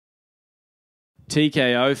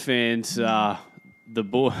TKO fans, the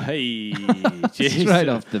boy, hey, Straight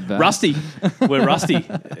off the bat. Rusty. We're rusty.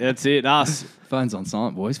 That's it, us. Phone's on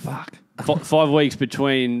silent, boys. Fuck. 5 weeks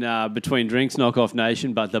between drinks, Knockoff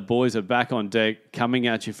Nation, but the boys are back on deck, coming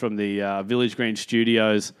at you from the Village Green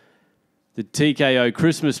Studios. The TKO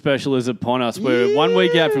Christmas special is upon us. We're 1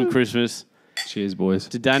 week out from Christmas. Cheers, boys.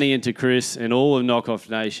 To Danny and to Chris and all of Knockoff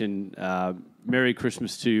Nation, Merry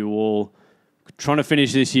Christmas to you all. Trying to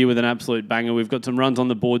finish this year with an absolute banger. We've got some runs on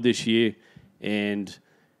the board this year, and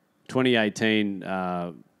 2018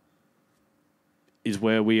 is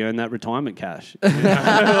where we earn that retirement cash. We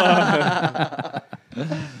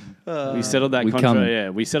settled that contract. Yeah,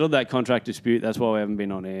 we settled that contract dispute. That's why we haven't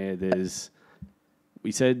been on air.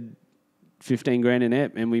 We said 15 grand in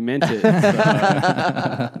EP, and we meant it. So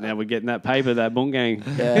now we're getting that paper, that Boon Gang.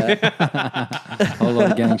 Yeah. A whole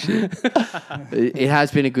lot of gang shit. It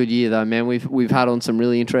has been a good year, though, man. We've had on some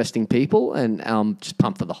really interesting people, and just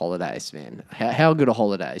pumped for the holidays, man. How good are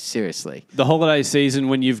holidays? Seriously. The holiday season,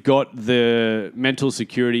 when you've got the mental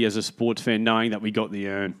security as a sports fan, knowing that we got the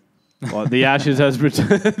urn. Like the Ashes has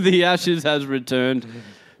the Ashes has returned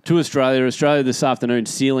to Australia. Australia this afternoon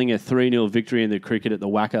sealing a 3-0 victory in the cricket at the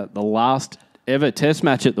Wacker. The last ever test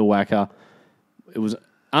match at the Wacker. It was an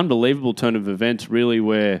unbelievable turn of events, really,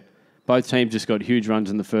 where both teams just got huge runs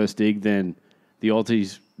in the first dig. Then the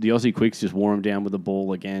Aussie Quicks just wore them down with the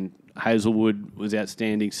ball again. Hazelwood was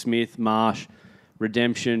outstanding. Smith, Marsh,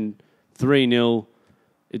 redemption, 3-0.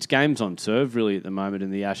 It's games on serve, really, at the moment in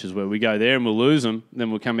the Ashes, where we go there and we'll lose them,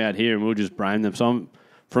 then we'll come out here and we'll just brain them. So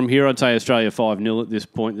from here, I'd say Australia 5-0 at this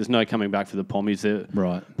point. There's no coming back for the Pommies.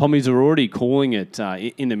 Right. Pommies are already calling it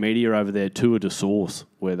in the media over there tour de source,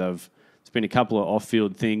 where there's been a couple of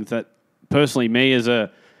off-field things that, personally, me as a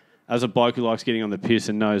bloke who likes getting on the piss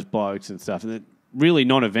and knows blokes and stuff, really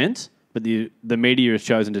non-events, but the media has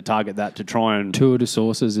chosen to target that to try and... Tour de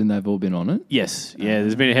sources, and they've all been on it? Yes. Yeah,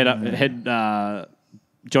 there's been a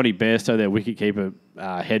Johnny Bairstow, their wicketkeeper,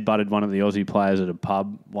 headbutted one of the Aussie players at a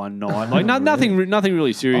pub one night. Like nothing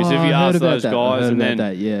really serious. If you ask those guys, and then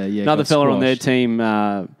another fella on their team,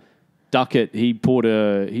 Duckett, he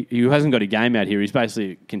hasn't got a game out here. He's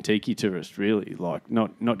basically a Kentucky tourist, really. Like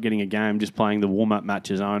not getting a game, just playing the warm up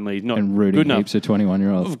matches only. He's not and rooting good enough. Heaps of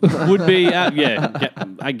 21-year-olds. Would be,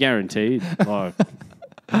 I guaranteed. Like.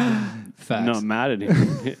 Facts. Not mad at him.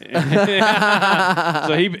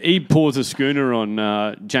 So he pours a schooner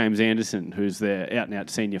on James Anderson, who's their out-and-out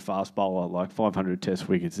senior fast bowler, like 500 test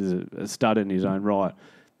wickets, is a stud in his own right.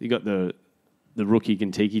 You got the rookie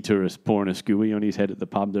Kentucky tourist pouring a skewy on his head at the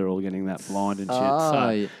pub. They're all getting that blind and shit.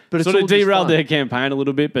 So but sort of derailed their campaign a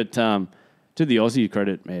little bit, but to the Aussie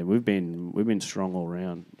credit, man, we've been strong all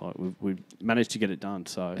round. Like we've managed to get it done.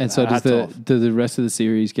 So do the rest of the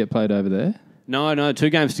series get played over there? No, 2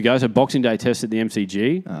 games to go. So Boxing Day test at the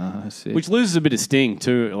MCG, which loses a bit of sting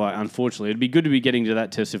too. Like unfortunately, it'd be good to be getting to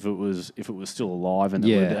that test if it was still alive, and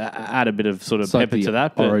would add a bit of sort of pepper to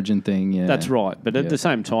that. But Origin thing, yeah, that's right. But at the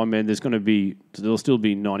same time, man, there'll still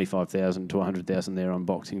be 95,000 to 100,000 there on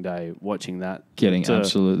Boxing Day watching that, getting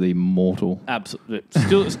absolutely mortal. Absolutely,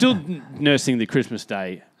 still nursing the Christmas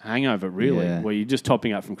Day hangover, really, where you're just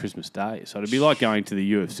topping up from Christmas Day. So it'd be like going to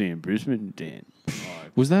the UFC in Brisbane, Dan.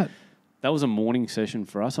 Was that? That was a morning session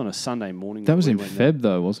for us on a Sunday morning. That was in Feb,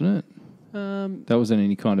 though, wasn't it? That wasn't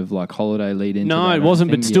any kind of like holiday lead into. No, it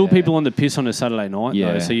wasn't. But still, people on the piss on a Saturday night.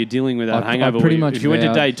 Yeah. Though, so you're dealing with that hangover. If you went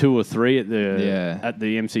to day 2 or 3 at the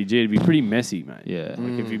MCG, it'd be pretty messy, mate. Yeah.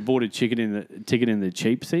 Like if you bought a ticket in the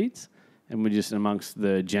cheap seats, and we're just amongst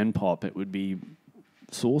the Gen Pop, it would be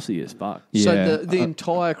saucy as fuck. Yeah. So the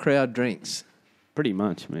entire crowd drinks. Pretty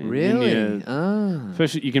much, man. Really?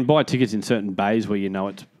 Especially, you can buy tickets in certain bays where you know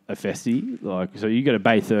it's a festy. Like, so you go to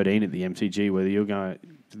Bay 13 at the MCG, whether you're going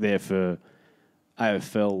there for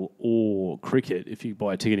AFL or cricket. If you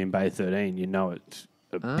buy a ticket in Bay 13, you know it's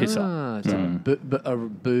a pisser. But a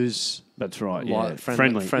booze. That's right. Yeah,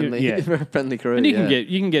 friendly, friendly crew. And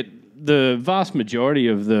you can get the vast majority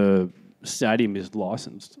of the stadium is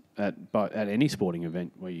licensed at any sporting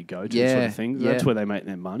event where you go to, sort of thing. That's where they make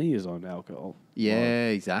their money, is on alcohol. Yeah,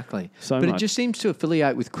 exactly. But it just seems to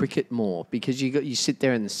affiliate with cricket more, because you sit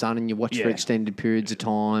there in the sun and you watch for extended periods of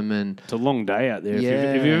time, and it's a long day out there.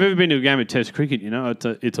 If you've ever been to a game of Test cricket, you know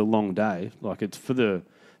it's a long day. Like, it's for the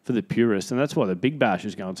purists, and that's why the Big Bash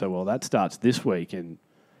is going so well. That starts this week, and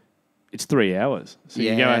it's 3 hours. So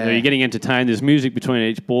you go out there, you're getting entertained. There's music between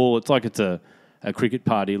each ball. It's like it's a cricket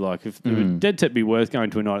party. Like, if it would dead set be worth going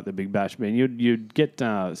to a night at the Big Bash, man, you'd get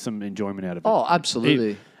some enjoyment out of it. Oh,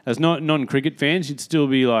 absolutely. As non-cricket fans, you'd still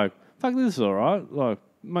be like, fuck, this is all right. Like,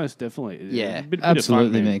 most definitely. Yeah, A bit of fun,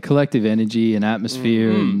 Absolutely, man. Collective energy and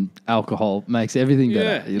atmosphere and alcohol makes everything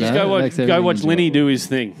better. Yeah, You just know? go It makes watch everything Lenny enjoyable. do his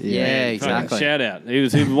thing. Yeah, Fucking exactly. Shout out. He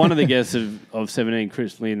was one of the guests of 17,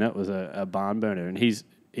 Chris Lynn. That was a barn burner, and he's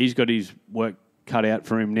got his work cut out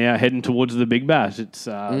for him now, heading towards the Big Bash. It's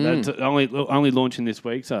that's only launching this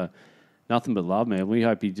week, so nothing but love, man. We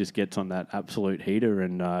hope he just gets on that absolute heater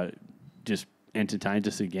and just entertains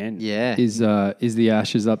us again. Yeah. Is the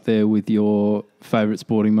Ashes up there with your favourite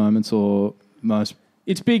sporting moments or most?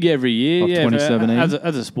 It's big every year. Of Yeah, 2017?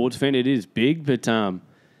 as a sports fan, it is big, but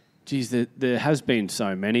geez, there has been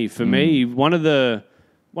so many. For me, one of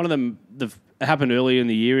them it happened earlier in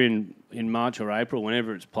the year in March or April,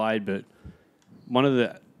 whenever it's played. But one of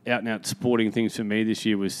the out and out sporting things for me this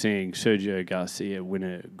year was seeing Sergio Garcia win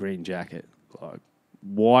a green jacket, like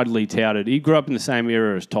widely touted. He grew up in the same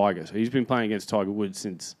era as Tiger, so he's been playing against Tiger Woods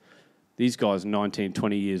since these guys are 19,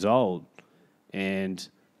 20 years old, and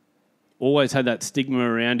always had that stigma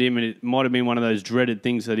around him, and it might have been one of those dreaded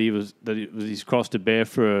things that it was his cross to bear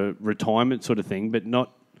for a retirement sort of thing, but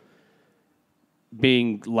not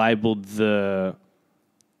being labelled the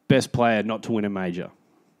best player not to win a major.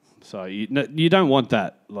 So you don't want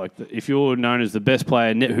that. Like if you're known as the best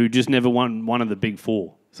player who just never won one of the big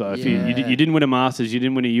four. So if you didn't win a Masters, you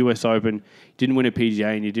didn't win a US Open, you didn't win a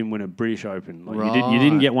PGA, and you didn't win a British Open. Like you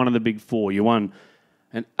didn't get one of the big four. You won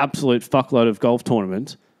an absolute fuckload of golf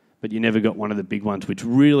tournaments, but you never got one of the big ones, which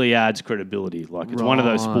really adds credibility. Like it's one of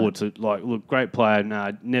those sports that, like, look, great player,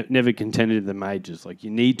 never contended in the majors. Like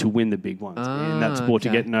you need to win the big ones in that sport to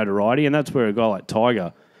get notoriety, and that's where a guy like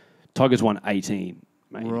Tiger's won 18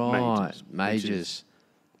 majors.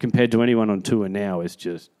 Compared to anyone on tour now, it's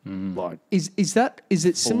just like Is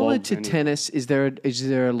it similar old to anyway. tennis? Is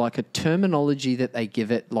there like a terminology that they give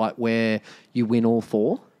it, like where you win all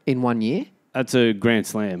four in 1 year? that's a Grand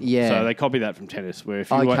Slam. Yeah. So they copy that from tennis, where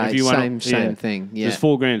if you same thing. Yeah. There's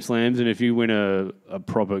 4 Grand Slams, and if you win a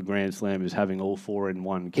proper Grand Slam, is having all 4 in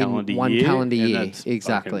one calendar in one year. calendar and year, that's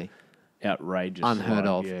exactly. fucking outrageous. Unheard Like,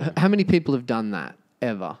 of. yeah. How many people have done that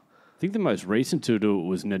ever? I think the most recent to do it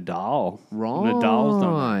was Nadal. Right. Nadal's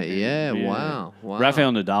done that. Yeah. Wow.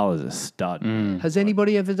 Rafael Nadal is a stud. Has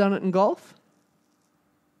anybody ever done it in golf?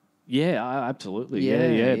 Yeah, absolutely. Yeah,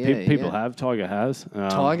 Yeah. People yeah. have. Tiger has.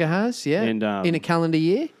 Tiger has, yeah. and, in a calendar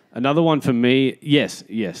year? Another one for me, yes,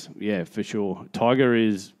 yeah, for sure. Tiger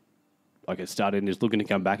is, like it started, and is looking to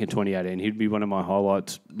come back in 2018. He'd be one of my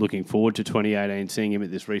highlights, looking forward to 2018, seeing him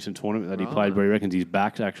at this recent tournament that he played, where he reckons his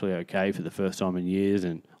back's actually okay for the first time in years.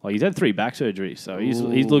 And like he's had 3 back surgeries, so he's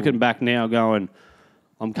looking back now going,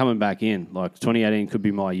 I'm coming back in. Like 2018 could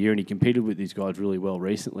be my year, and he competed with these guys really well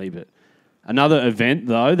recently. But another event,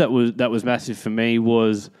 though, that was massive for me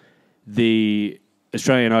was the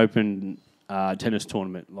Australian Open tennis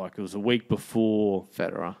tournament. Like it was a week before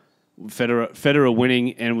Federer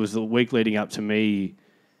winning, and it was the week leading up to me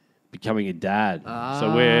becoming a dad.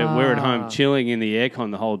 So we're at home chilling in the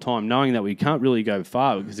aircon the whole time, knowing that we can't really go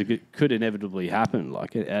far because it could inevitably happen,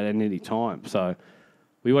 like at any time. So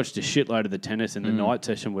we watched a shitload of the tennis in the night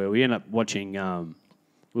session, where we ended up watching.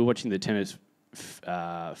 We were watching the tennis.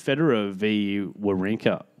 Federer v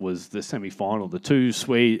Wawrinka was the semi-final. The two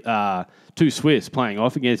Swiss playing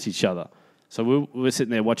off against each other. So we were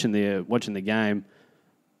sitting there watching the game,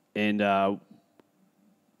 and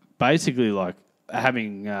basically like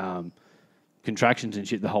having contractions and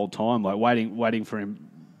shit the whole time, like waiting for him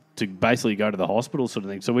to basically go to the hospital, sort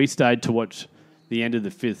of thing. So we stayed to watch the end of the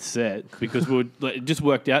 5th set because it just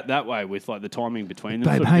worked out that way with like the timing between them.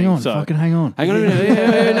 Babe, sort of hang thing. on. So, Fucking hang on. hang on a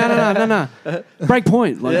minute. No. Break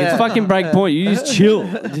point. Like it's fucking break point. You just chill.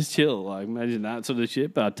 Just chill. Like imagine that sort of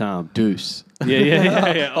shit. But Deuce.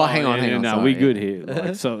 Yeah. Oh, hang on. No, Sorry, we yeah. good here.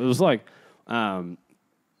 Like, so it was like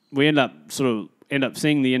we end up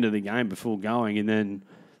seeing the end of the game before going, and then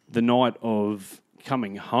the night of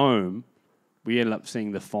coming home, we ended up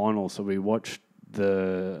seeing the final. So we watched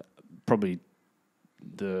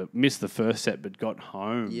missed the first set, but got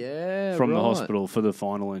home from the hospital for the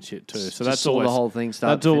final and shit too. So that's saw always the whole thing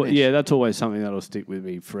start to finish. Yeah, that's always something that'll stick with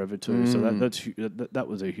me forever too. So that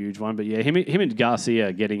was a huge one. But yeah, him and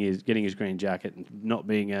Garcia getting his green jacket and not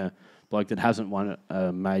being a bloke that hasn't won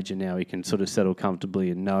a major now, he can sort of settle comfortably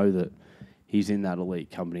and know that he's in that elite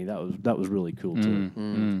company. That was really cool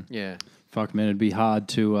too. Yeah. Fuck man, it'd be hard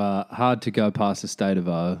to go past the State of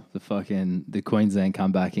O. The Queensland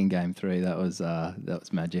comeback in Game 3. That was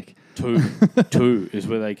magic. Two is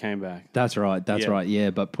where they came back. That's right.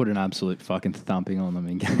 Yeah, but put an absolute fucking thumping on them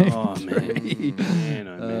in Game 3.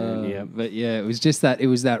 Man, yeah. But yeah, it was just that. It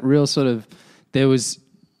was that real sort of. There was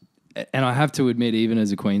and I have to admit, even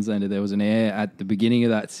as a Queenslander, there was an air at the beginning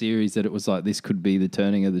of that series that it was like, this could be the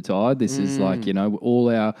turning of the tide. This is like, all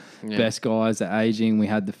our best guys are aging. We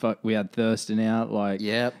had we had Thurston out, like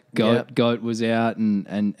Goat was out,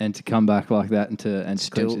 and to come back like that and to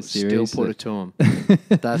clinch the series. Still put it to him.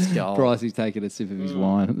 That's gold. Brycey's taking a sip of his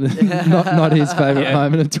wine. not his favourite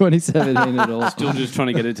moment of 2017 at all. Still just trying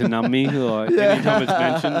to get it to numb me. Like anytime it's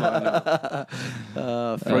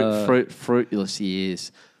mentioned. Fruitless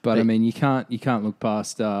years. But I mean, you can't look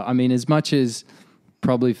past. I mean, as much as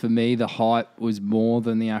probably for me, the hype was more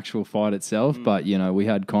than the actual fight itself. But we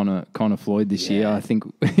had Connor Floyd this year. I think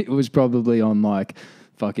it was probably on like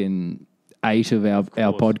fucking 8 of our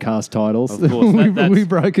podcast titles. Of course. we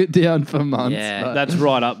broke it down for months. Yeah, that's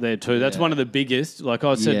right up there too. That's one of the biggest. Like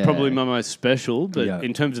I said, probably my most special. But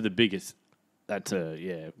in terms of the biggest, that's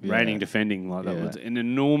reigning, defending. Like that was an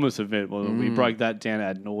enormous event. Well, we broke that down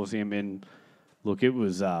ad nauseum and. Look, it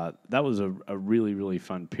was that was a really, really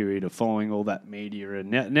fun period of following all that media. And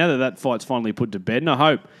now that fight's finally put to bed, and I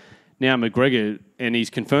hope now McGregor, and he's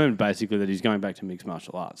confirmed basically that he's going back to mixed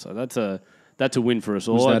martial arts. So that's a win for us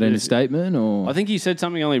all. Was that in a statement? Or I think he said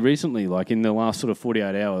something only recently, like in the last sort of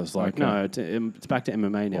 48 hours. Like, no, it's back to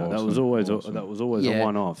MMA now. That was always a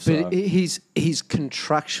one-off. So. But he's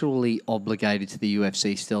contractually obligated to the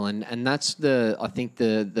UFC still, and that's I think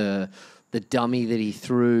the dummy that he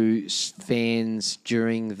threw fans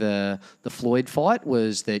during the Floyd fight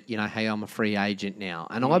was that, hey, I'm a free agent now.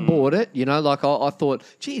 And I bought it, like I thought,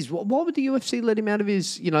 geez, why would the UFC let him out of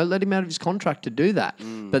his contract to do that?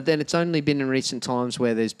 But then it's only been in recent times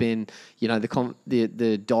where there's been,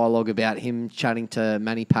 the dialogue about him chatting to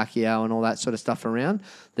Manny Pacquiao and all that sort of stuff around.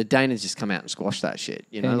 The Dana's just come out and squashed that shit.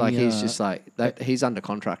 He's just like, he's under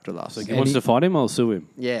contract with us. So he wants to fight him, I'll sue him.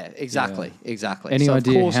 Yeah, exactly. Any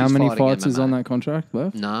idea how many fights is on that contract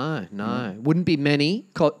left? No. Wouldn't be many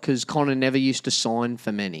because Conor never used to sign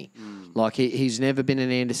for many. Like he's never been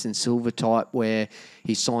an Anderson Silva type where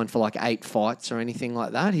he signed for like 8 fights or anything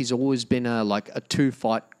like that. He's always been a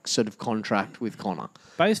 2-fight sort of contract with Conor.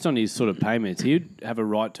 Based on his sort of payments, he'd have a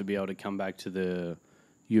right to be able to come back to the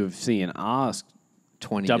UFC and ask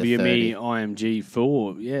 20 WME, to 30. IMG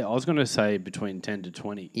for, I was going to say between 10 to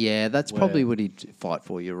 20. Yeah, that's probably what he'd fight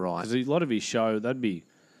for. You're right. Because a lot of his show, that'd be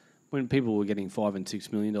when people were getting $5 and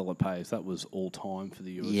 $6 million pays. That was all time for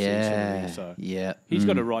the UFC. Yeah, so yeah. He's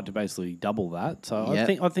got a right to basically double that. So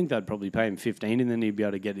I think they'd probably pay him 15, and then he'd be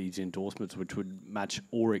able to get his endorsements, which would match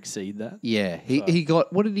or exceed that. Yeah, he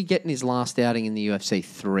got. What did he get in his last outing in the UFC?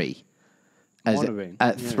 3.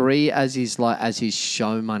 At 3 as his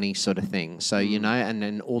show money sort of thing. So and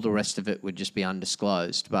then all the rest of it would just be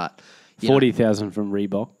undisclosed. But 40,000 from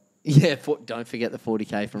Reebok. Yeah, don't forget the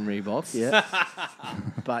 40K from Reebok. Yeah,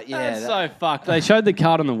 but that's so fucked. They showed the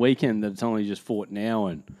card on the weekend that it's only just fought now,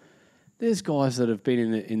 and there's guys that have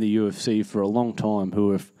been in the UFC for a long time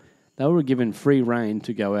who, if they were given free reign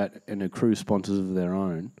to go out and accrue sponsors of their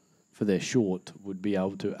own for their short, would be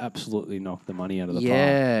able to absolutely knock the money out of the park.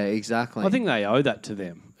 Yeah, exactly. I think they owe that to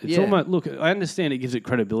them. It's almost, look, I understand it gives it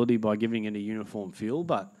credibility by giving it a uniform feel,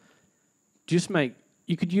 but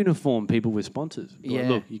you could uniform people with sponsors. Like,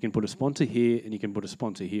 look, you can put a sponsor here and you can put a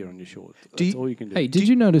sponsor here on your shorts. That's all you can do. Hey, did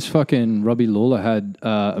you notice fucking Robbie Lawler had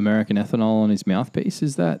American ethanol on his mouthpiece?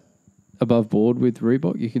 Is that above board with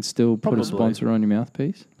Reebok? You can still put a sponsor on your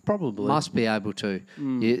mouthpiece? Probably. Must be able to.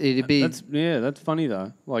 It'd be. That's funny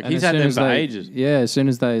though. Like And he's as had soon them as for they- ages. Yeah, as soon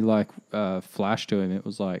as they flashed to him, it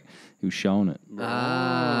was like he was showing it.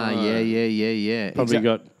 Yeah. Probably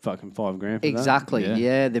got fucking $5,000 for that. Exactly. Yeah.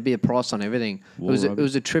 Yeah, there'd be a price on everything. War It Robbie.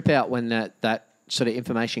 was a trip out when that sort of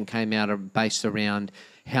information came out based around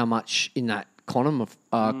how much in that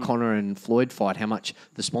Conor and Floyd fight, how much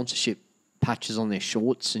the sponsorship patches on their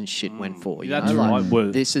shorts and shit went for. That's right.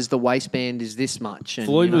 Well, This is the waistband is this much. And,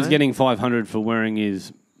 Floyd was getting $500 for wearing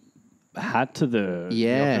his hat to the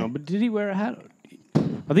Yeah. But did he wear a hat?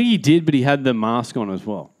 I think he did, but he had the mask on as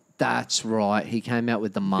well. That's right. He came out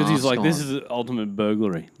with the mask. Because he's like, on. this is ultimate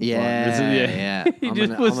burglary. Yeah, Like, yeah. he I'm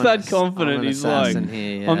just an- was I'm that an confident. I'm an He's like, assassin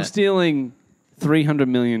here, yeah. I'm stealing $300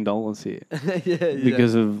 million here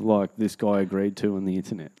because of like this guy agreed to on the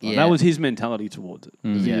internet. Like, Yeah. That was his mentality towards it.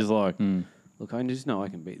 He Yeah. was like, look, I just know I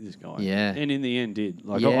can beat this guy. Yeah. And in the end, did.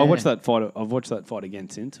 Like Yeah. I watched that fight. I've watched that fight again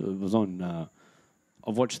since. It was on.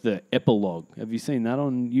 I've watched the epilogue. Have you seen that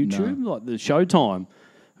on YouTube? Like the Showtime,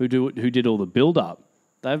 who did all the build up.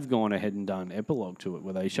 They've gone ahead and done epilogue to it,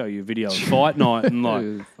 where they show you a video of fight night and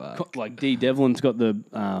like D Devlin's got the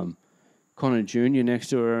Connor Jr. next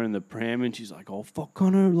to her in the pram, and she's like, "Oh fuck,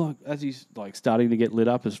 Connor!" Like as he's like starting to get lit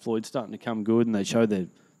up, as Floyd's starting to come good, and they show the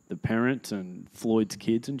the parents and Floyd's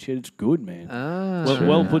kids and shit. It's good, man. Ah.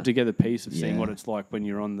 Well put together piece of seeing Yeah. what it's like when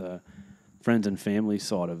you're on the friends and family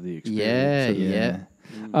side of the experience. Yeah, sort of- yeah.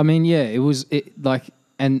 I mean, yeah, it was like,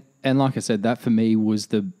 and like I said, that for me was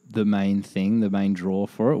the main thing, the main draw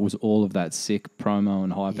for it was all of that sick promo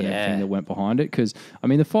and hype and Yeah. everything that went behind it. Because I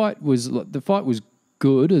mean, the fight was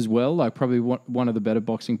good as well. Like probably one of the better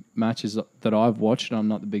boxing matches that I've watched. I'm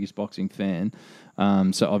not the biggest boxing fan,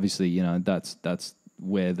 so obviously that's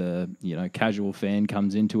where the casual fan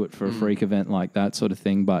comes into it for a freak event like that sort of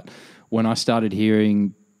thing. But when I started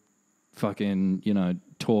hearing fucking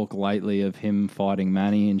talk lately of him fighting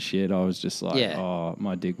Manny and shit, I was just like, Yeah. oh,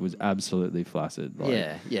 my dick was absolutely flaccid. Like,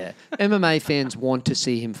 Yeah. MMA fans want to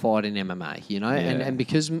see him fight in MMA, and, Yeah. and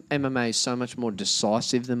because MMA is so much more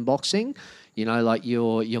decisive than boxing, like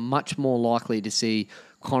you're much more likely to see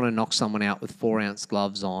Conor knock someone out with 4-ounce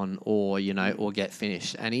gloves on or get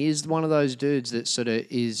finished. And he is one of those dudes that sort of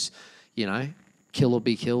is, kill or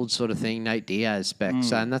be killed sort of thing, Nate Diaz spec.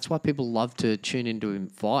 So, and that's why people love to tune into him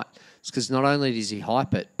fight. It's because not only does he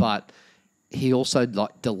hype it, but he also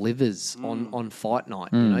delivers on fight night.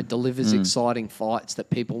 Delivers exciting fights that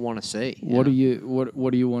people want to see. What do you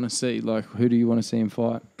want to see? Like, who do you want to see him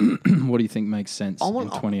fight? What do you think makes sense in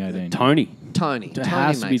 2018? Tony. Tony. It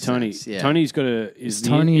has to be makes Tony. sense, yeah. Tony's got Is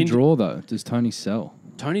Tony a draw though? Does Tony sell?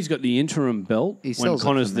 Tony's got the interim belt He when sells it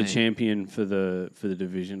Connor's for the me. champion for the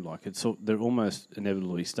division. Like they're almost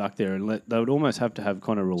inevitably stuck there, and they would almost have to have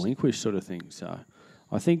Connor relinquish sort of thing. So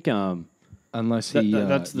I think Unless he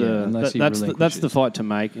that's the unless he that's the relinquishes. fight to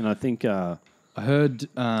make, and I think I heard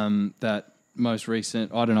that most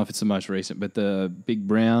recent. I don't know if it's the most recent, but the Big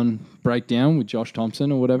Brown breakdown with Josh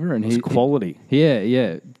Thompson or whatever, and it's quality.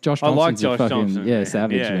 yeah. Josh I like Thompson's Josh a fucking Thompson, man.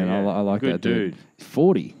 savage Yeah, man. yeah. I like Good that dude. dude.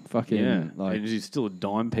 40, fucking Yeah, like and he's still a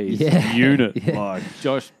dime piece Yeah, unit. yeah. Like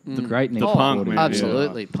Josh, the great Nick the punk, 40. man.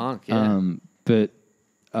 Absolutely, punk, yeah. But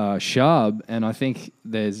Sharb, and I think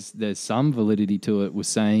there's some validity to it, was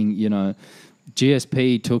saying,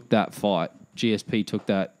 GSP took that fight. GSP took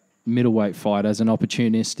that middleweight fight as an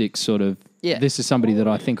opportunistic sort of. Yeah. This is somebody that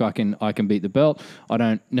I think I can beat the belt. I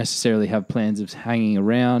don't necessarily have plans of hanging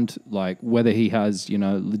around, like whether he has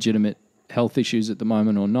legitimate health issues at the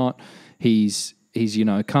moment or not. He's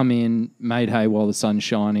come in, made hay while the sun's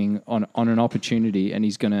shining on an opportunity, and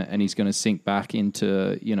he's gonna sink back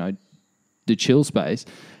into the chill space.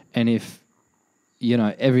 And if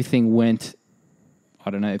everything went, I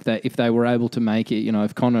don't know, if they were able to make it,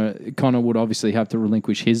 if Conor would obviously have to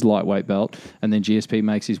relinquish his lightweight belt, and then GSP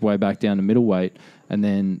makes his way back down to middleweight, and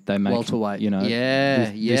then they make Welterweight.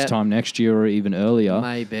 this Yeah. time next year or even earlier,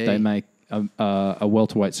 Maybe. they make a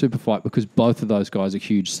welterweight super fight, because both of those guys are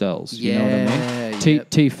huge sells. You know what I mean? Yeah,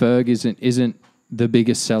 T Ferg isn't the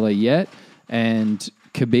biggest seller yet, and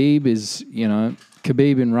Khabib is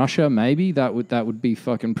Khabib in Russia, maybe that would be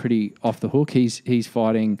fucking pretty off the hook. He's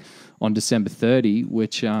fighting on December 30,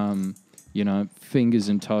 which fingers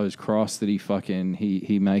and toes crossed that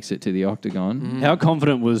he makes it to the octagon. How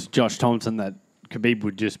confident was Josh Thompson that Khabib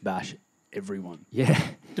would just bash everyone? Yeah,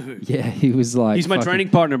 yeah, he was like, He's my fucking- training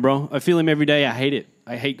partner, bro. I feel him every day. I hate it.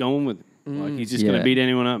 I hate going with him. Like he's just Yeah. gonna beat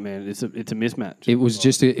anyone up, man. It's a mismatch. It was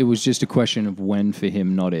just a question of when for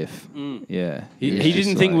him, not if. Yeah, He was didn't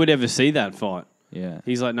just think like- we'd ever see that fight. Yeah,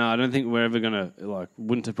 He's like, no, I don't think we're ever gonna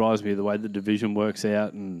Wouldn't surprise me the way the division works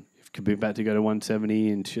out, and if Khabib about to go to 170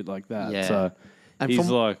 and shit like that. Yeah. So And he's from-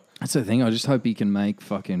 like, that's the thing. I just hope he can make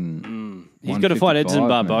fucking. he's got to fight Edson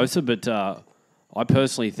 155, man. Barbosa, but I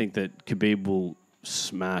personally think that Khabib will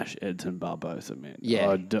smash Edson Barbosa, man.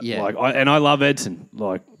 Yeah, yeah. I love Edson.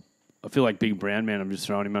 Like, I feel like Big Brown, man. I'm just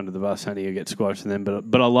throwing him under the bus, and he'll get squashed and then.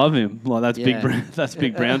 But I love him. Like that's Yeah. Big Brown. That's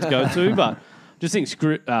Big Brown's go-to. But just think,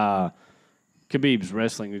 Khabib's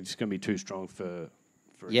wrestling is just going to be too strong for him,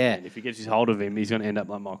 Yeah. man. If he gets his hold of him, he's going to end up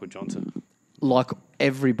like Michael Johnson. Like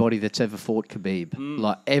everybody that's ever fought Khabib.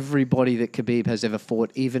 Like everybody that Khabib has ever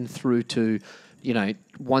fought, even through to,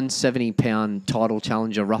 170-pound title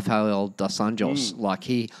challenger Rafael dos Anjos. Like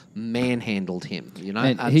he manhandled him, And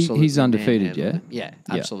absolutely he's undefeated, manhandled yeah? him.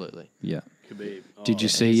 Yeah, absolutely. Yeah. Khabib. Did you yeah,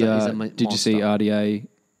 see? he's a Did you see monster. RDA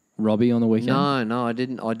Robbie on the weekend? No, I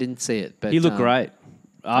didn't see it. But He looked great.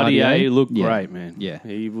 RDA RDA? looked Yeah. great, man. Yeah.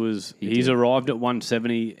 He's did. arrived at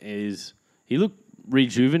 170. He looked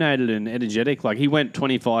rejuvenated and energetic. Like he went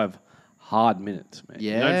 25 hard minutes, man.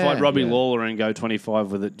 You don't Yeah. fight Robbie Yeah. Lawler and go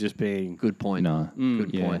 25 with it just being Good point. No.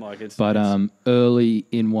 Good Yeah. point. like it's. But it's- early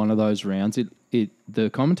in one of those rounds, the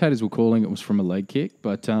commentators were calling it was from a leg kick,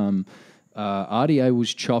 but RDA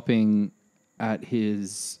was chopping at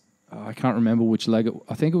his I can't remember which leg.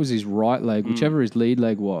 I think it was his right leg, whichever his lead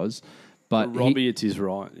leg was, But Robbie, it's his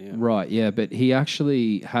right. Yeah. Right, yeah, but he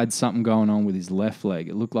actually had something going on with his left leg.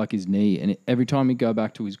 It looked like his knee, and every time he'd go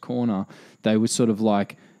back to his corner, they were sort of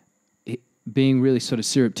like being really sort of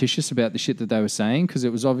surreptitious about the shit that they were saying, because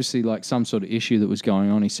it was obviously like some sort of issue that was going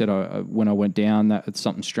on. He said, when I went down, that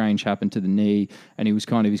something strange happened to the knee, and he was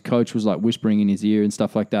his coach was like whispering in his ear and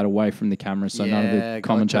stuff like that away from the camera, so none of the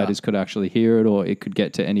commentators could actually hear it, or it could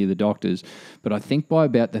get to any of the doctors. But I think by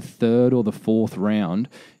about the third or the fourth round,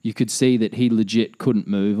 you could see that he legit couldn't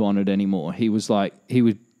move on it anymore. He was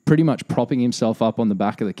pretty much propping himself up on the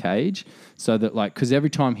back of the cage, so that because every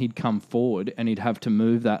time he'd come forward and he'd have to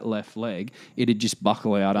move that left leg, it'd just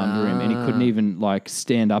buckle out under him, and he couldn't even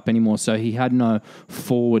stand up anymore. So he had no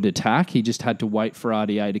forward attack. He just had to wait for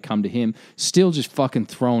RDA to come to him, still just fucking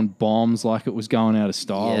throwing bombs like it was going out of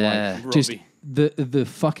style. Yeah. Just the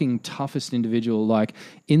fucking toughest individual.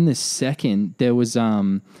 In the second, there was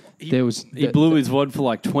He blew his wad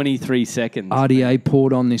for 23 seconds. RDA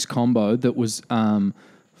poured on this combo that was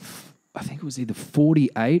I think it was either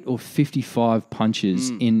 48 or 55 punches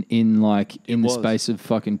in the space of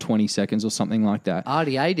fucking 20 seconds or something like that.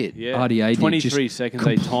 RDA did. Yeah. RDA 23 just seconds.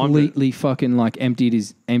 They timed it. completely fucking emptied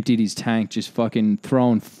his tank, just fucking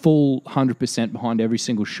throwing full 100% behind every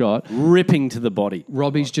single shot. Ripping to the body.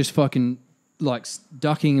 Robbie's just fucking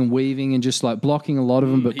ducking and weaving and just blocking a lot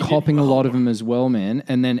of them, but copping a lot of them as well, man.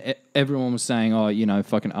 And then everyone was saying,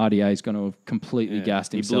 fucking RDA is going to have completely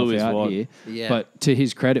gassed himself out here. Yeah. But to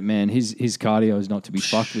his credit, man, his cardio is not to be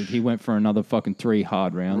fucked with. He went for another fucking 3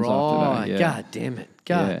 hard rounds after that. Yeah. God damn it.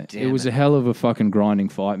 God damn it. It was a hell of a fucking grinding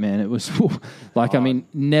fight, man. It was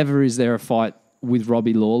never is there a fight with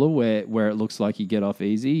Robbie Lawler where it looks like you get off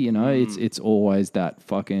easy. It's always that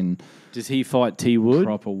fucking. Does he fight T Wood?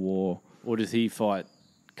 Proper war. Or does he fight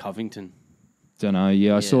Covington? Don't know.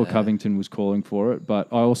 Yeah, I saw Covington was calling for it, but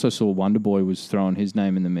I also saw Wonderboy was throwing his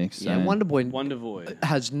name in the mix. Yeah, Wonderboy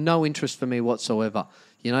has no interest for me whatsoever.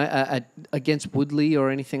 Against Woodley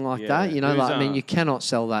or anything like that. You cannot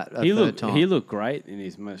sell that a third time. He looked great in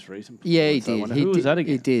his most recent performance. Yeah, he did. Who was that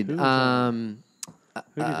again? He did. Who did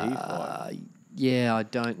he fight? Yeah, I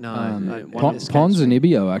don't know. Pons and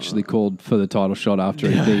Ibio actually called for the title shot after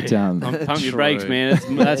he beat. Pump your brakes, man.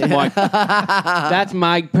 That's Mike. That's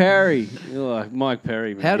Mike Perry. Mike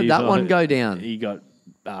Perry. Man. How did that one go down? He got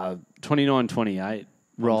 29-28.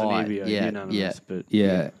 Right. Unanimous, but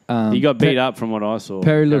Yeah. he got beat up from what I saw.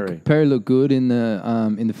 Perry looked good in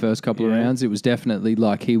the first couple of rounds. It was definitely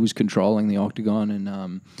he was controlling the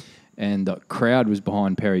octagon, and the crowd was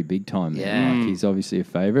behind Perry big time. Yeah. He's obviously a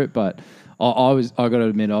favourite, but I got to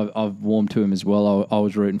admit I've warmed to him as well. I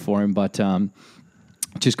was rooting for him, but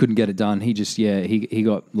just couldn't get it done. He just he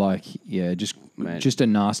got just a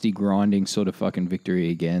nasty grinding sort of fucking victory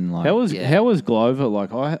again. How was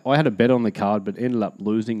Glover? I had a bet on the card, but ended up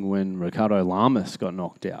losing when Ricardo Lamas got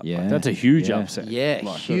knocked out. Yeah, that's a huge upset. Yeah,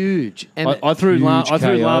 huge. I threw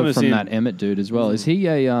Lamas from in. that Emmett dude as well. Is he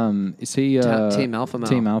Team Alpha Male?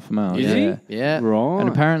 Team Alpha Male? Is he? Yeah, right. And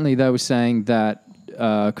apparently they were saying that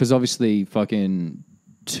because obviously fucking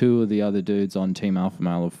 2 of the other dudes on Team Alpha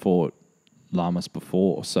Male have fought Lamas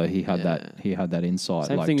before, so he had that insight.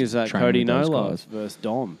 Same thing as that Cody No Love versus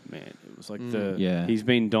Dom, man. It was he's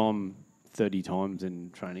been Dom 30 times in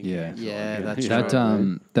training. Yeah, that's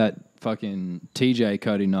that fucking TJ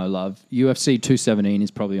Cody No Love UFC 217 is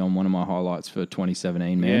probably on one of my highlights for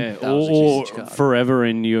 2017, man. Yeah, or forever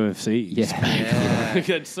in UFC. Yeah.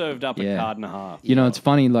 Get served up a card and a half. It's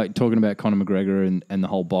funny talking about Conor McGregor and the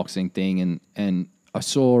whole boxing thing, and I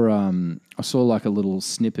saw a little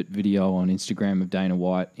snippet video on Instagram of Dana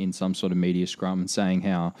White in some sort of media scrum and saying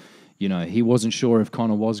how, he wasn't sure if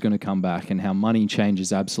Conor was going to come back, and how money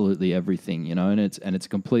changes absolutely everything, and it's a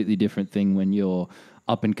completely different thing when you're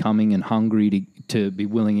up and coming and hungry to be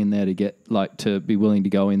willing in there to get to be willing to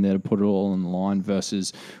go in there to put it all on the line,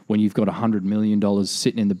 versus when you've got $100 million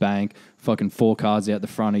sitting in the bank, fucking 4 cars out the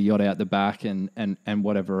front, a yacht out the back, and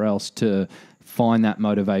whatever else to find that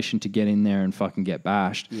motivation to get in there and fucking get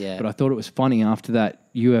bashed. Yeah. But I thought it was funny after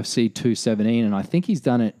that UFC 217, and I think he's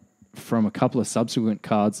done it from a couple of subsequent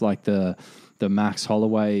cards, like the Max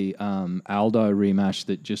Holloway Aldo rematch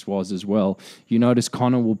that just was as well. You notice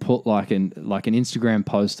Conor will put like an Instagram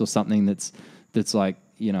post or something that's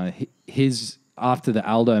his after the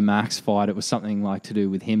Aldo Max fight, it was something to do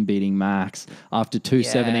with him beating Max. After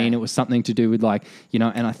 217, it was something to do with and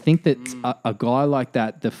I think that a guy like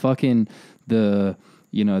that, there's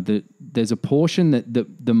a portion that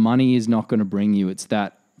the money is not going to bring you. It's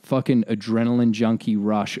that fucking adrenaline junkie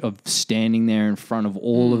rush of standing there in front of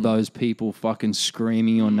all of those people fucking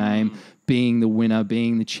screaming your name, being the winner,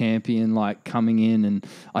 being the champion, like coming in. And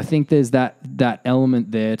I think there's that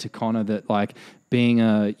element there to Conor that like being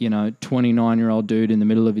a, 29-year-old dude in the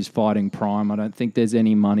middle of his fighting prime, I don't think there's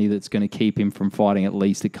any money that's going to keep him from fighting at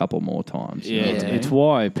least a couple more times. Yeah, it's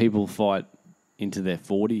why people fight into their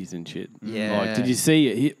 40s and shit. Yeah. Like, did you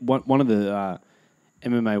see one of the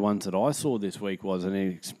MMA ones that I saw this week was, and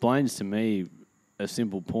it explains to me a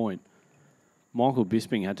simple point. Michael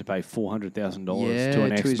Bisping had to pay $400,000 to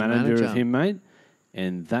an ex-manager of him, mate.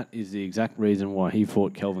 And that is the exact reason why he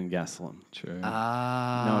fought Kelvin Gastelum. True. You know what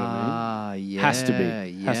I mean? Yeah. Has to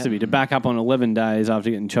be. Has to be. To back up on 11 days after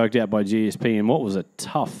getting choked out by GSP. And what was a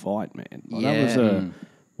tough fight, man. Like, that was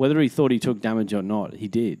whether he thought he took damage or not, he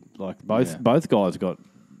did. Like, both guys got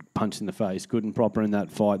punched in the face, good and proper in that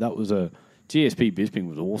fight. That was a... GSP Bisping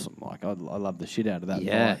was awesome. Like, I love the shit out of that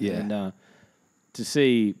fight. Yeah. And to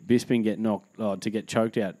see Bisping get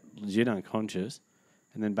choked out, legit unconscious,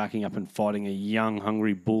 and then backing up and fighting a young,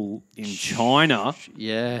 hungry bull in China.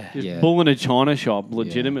 Yeah. Just bull in a China shop,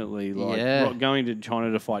 legitimately. Like going to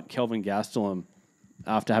China to fight Kelvin Gastelum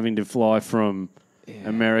after having to fly from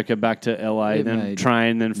America back to LA, then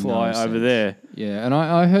train, then fly over there. Yeah, and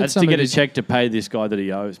I heard that's to get a check to pay this guy that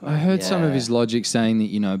he owes. Mate. I heard some of his logic saying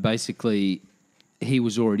that, basically he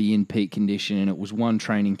was already in peak condition and it was one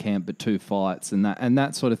training camp but 2 fights and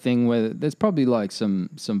that sort of thing where there's probably like some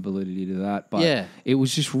validity to that. But it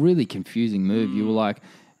was just really confusing move. You were like,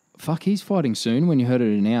 fuck, he's fighting soon when you heard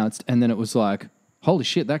it announced, and then it was like, holy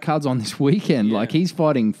shit, that card's on this weekend. Yeah. Like, he's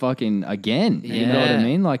fighting fucking again. You know what I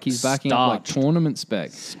mean? Like, he's backing up like tournament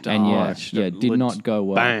spec. And did not go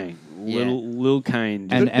well. Bang. Lil Kane.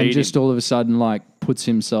 And just all of a sudden, like, puts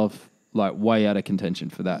himself like way out of contention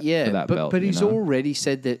for that belt. But he's already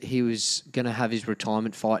said that he was going to have his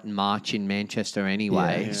retirement fight in March in Manchester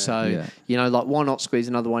anyway. Yeah. So, like, why not squeeze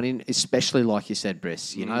another one in? Especially like you said,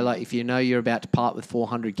 Briss. Like, if you know you're about to part with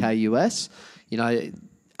 $400K US,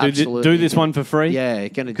 absolutely. Do this one for free? Yeah.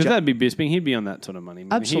 Because that'd be Bisping. He'd be on that sort of money.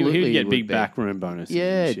 Absolutely. He'd get big backroom bonuses.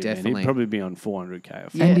 Yeah, shit, definitely. Man. He'd probably be on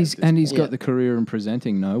 $400K. And he's got the career in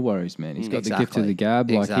presenting, no worries, man. He's got the gift of the gab.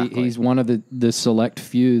 Like, he's one of the select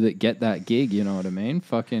few that get that gig, you know what I mean?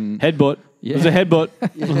 Fucking... Headbutt. Yeah. It was a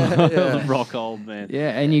headbutt. Rock old, man.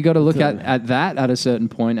 Yeah, and you got to look at that at a certain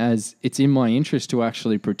point as it's in my interest to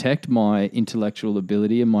actually protect my intellectual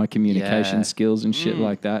ability and my communication skills and shit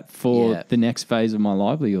like that for the next phase of my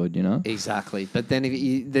livelihood, Exactly. But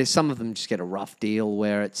then there's some of them just get a rough deal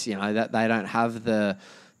where it's, that they don't have the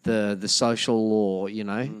social or,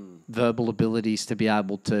 verbal abilities to be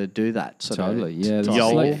able to do that. So totally, yeah.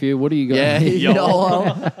 Select few. What do you got?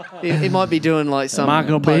 Yeah, he might be doing like some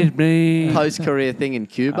post-career thing in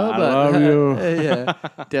Cuba. I love you. Yeah,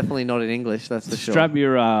 definitely not in English. That's for sure. Strap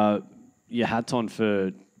your hats on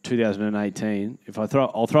for 2018.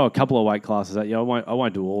 I'll throw a couple of weight classes at you. I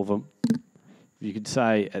won't do all of them. You could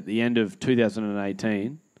say at the end of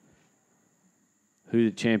 2018. Who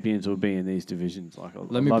the champions will be in these divisions? Like,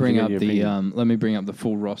 let me bring up the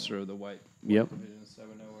full roster of the weight. Yep. Divisions so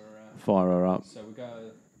we know where we're at. Fire her up. So we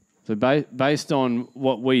go. So based on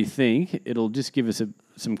what we think, it'll just give us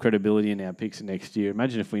some credibility in our picks next year.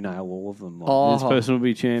 Imagine if we nail all of them. Like, this person will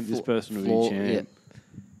be champ. This person will be champ. Yeah.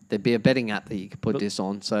 There'd be a betting app that you could put this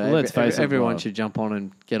on. So let's face it, everyone should jump on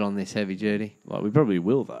and get on this heavy duty. Like, we probably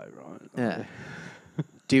will though, right? Yeah.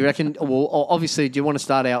 Do you reckon, well, obviously, do you want to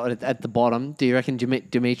start out at the bottom? Do you reckon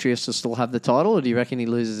Demetrius will still have the title, or do you reckon he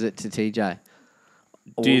loses it to TJ?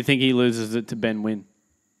 Do you think he loses it to Ben Wynn?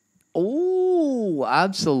 Oh,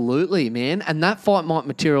 absolutely, man. And that fight might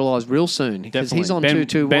materialise real soon because he's on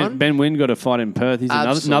 2-2-1. Ben Wynn got a fight in Perth. He's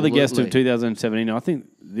another guest of 2017. I think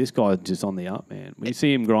this guy's just on the up, man. We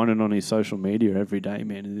see him grinding on his social media every day,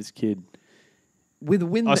 man, and this kid... With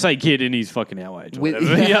Wynn, I say kid and he's fucking our age.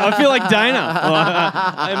 Yeah, I feel like Dana.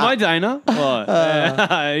 Am I Dana?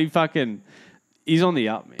 He's on the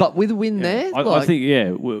up, man. But with Wynn there, I think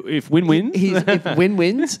if Wynn wins, if Wynn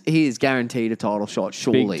wins, he is guaranteed a title shot.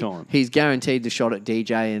 Surely, big time. He's guaranteed the shot at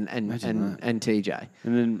DJ and TJ.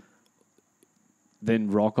 And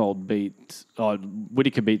then Rockhold beats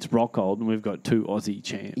Whittaker beats Rockhold, and we've got 2 Aussie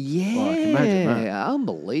champs. Yeah, like, imagine that.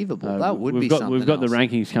 Unbelievable. That would be something. We've got the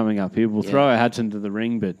rankings coming up here. We'll throw our hats into the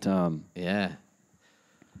ring, but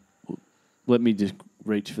let me just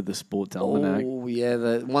reach for the sports almanac. Oh yeah,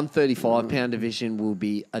 the 135-pound division will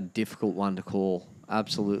be a difficult one to call.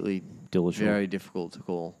 Absolutely, Dillashaw. Very difficult to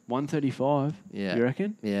call. 135. Yeah, you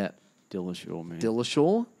reckon? Yeah. Dillashaw, man.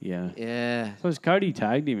 Dillashaw. Yeah. Yeah. Suppose Cody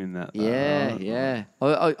tagged him in that. Though. Yeah, right? yeah.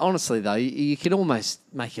 Honestly, though, you could almost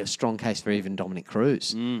make a strong case for even Dominic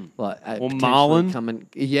Cruz. Like, Or potentially Marlon.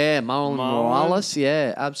 Marlon Morales.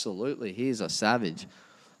 Yeah, absolutely. He's a savage.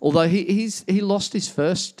 Although he lost his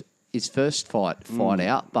first fight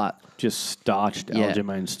out, but Just starched Yeah.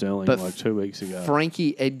 Aljamain Sterling But like 2 weeks ago.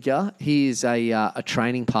 Frankie Edgar, he is a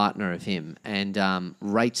training partner of him and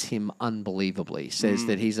rates him unbelievably. Says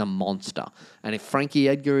that he's a monster. And if Frankie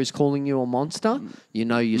Edgar is calling you a monster, you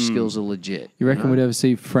know your skills are legit. You reckon we'd ever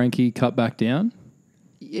see Frankie cut back down?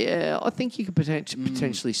 Yeah, I think you could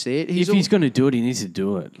potentially see it. If he's going to do it, he needs to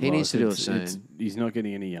do it. He needs to do it soon. He's not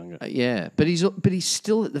getting any younger. Yeah, but he's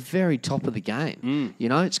still at the very top of the game. You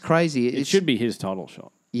know, it's crazy. It should be his title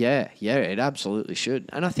shot. Yeah, it absolutely should,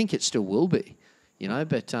 and I think it still will be. You know,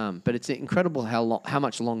 but it's incredible how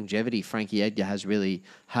much longevity Frankie Edgar has really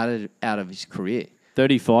had out of his career.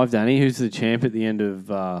 35, Danny. Who's the champ at the end of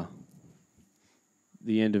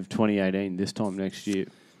 2018? This time next year.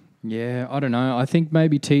 Yeah, I don't know. I think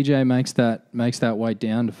maybe TJ makes that weight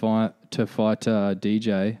down to fight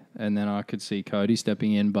DJ, and then I could see Cody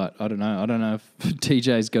stepping in. But I don't know. I don't know if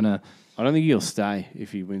TJ's gonna. I don't think he'll stay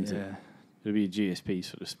if he wins it. Yeah. It'll be a GSP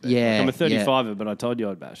sort of spec. Yeah, I'm a 35er, but I told you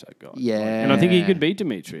I'd bash that guy. Yeah. And I think he could beat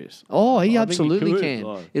Demetrius. Oh, he I think he absolutely could, can.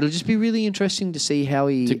 like. It'll just be really interesting to see how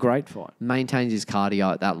he It's a great fight. maintains his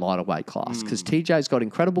cardio at that lighter weight class because TJ's got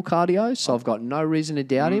incredible cardio, so I've got no reason to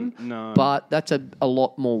doubt him. no. But that's a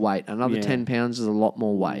lot more weight. Another Yeah. 10 pounds is a lot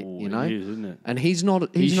more weight, Ooh, you know? it is, isn't it? And he's not a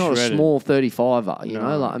He's shredded. small 35er, you know?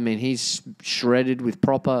 No. Like, I mean, he's shredded with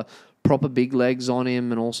proper big legs on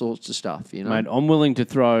him and all sorts of stuff, you know? Mate, I'm willing to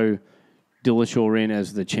throw Dillashaw in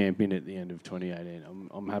as the champion at the end of 2018.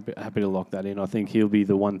 I'm happy to lock that in. I think he'll be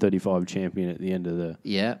the 135 champion at the end of the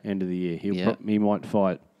Yeah. year. Yeah. He might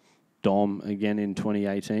fight Dom again in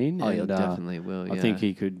 2018. Oh, he and, definitely will, yeah. I think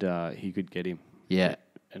he could get him. Yeah.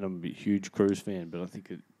 And I'm a huge Cruz fan, but I think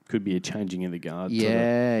it could be a changing in the guard.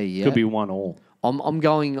 Yeah. Could be 1-1. I'm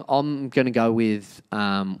going to go with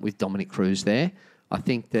Dominic Cruz there. I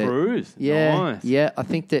think that Cruz? Yeah, Nice. yeah. I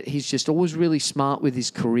think that he's just always really smart with his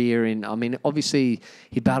career. And I mean, obviously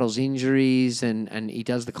he battles injuries and he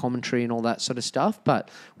does the commentary and all that sort of stuff. But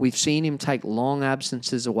we've seen him take long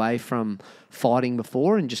absences away from fighting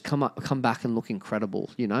before and just come back and look incredible.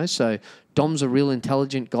 You know, so Dom's a real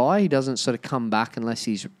intelligent guy. He doesn't sort of come back unless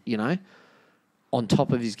he's on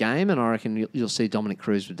top of his game. And I reckon you'll see Dominic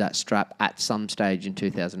Cruz with that strap at some stage in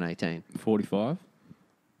 2018. 45.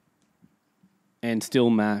 And still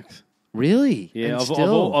Max. Really? Yeah, And I've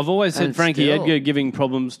still- always said and Frankie still. Edgar giving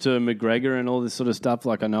problems to McGregor and all this sort of stuff.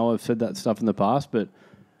 Like, I know I've said that stuff in the past, but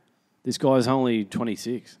this guy's only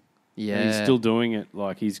 26. Yeah. And he's still doing it.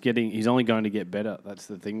 Like, he's only going to get better. That's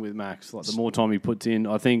the thing with Max. Like, the more time he puts in,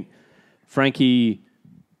 I think Frankie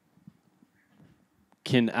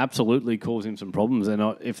can absolutely cause him some problems. And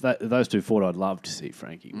if those two fought, I'd love to see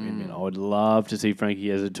Frankie win. I would love to see Frankie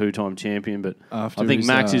as a two-time champion, but After I think his,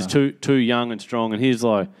 Max is too young and strong. And he's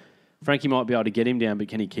like, Frankie might be able to get him down, but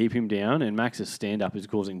can he keep him down? And Max's stand-up is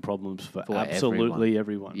causing problems for absolutely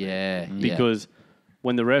everyone. Yeah. Because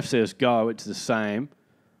when the ref says go, it's the same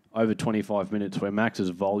over 25 minutes, where Max's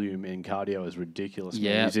volume in cardio is ridiculous. man.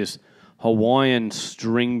 Yeah. He's this Hawaiian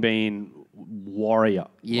string bean warrior.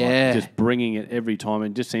 Yeah. Just bringing it every time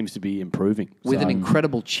and just seems to be improving. With an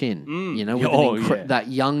incredible chin, with Yeah. that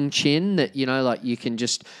young chin that, like you can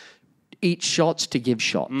just eat shots to give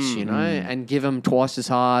shots, and give them twice as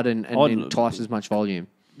hard and twice as much volume.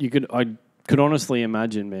 I could honestly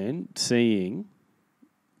imagine, man, seeing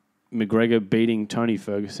McGregor beating Tony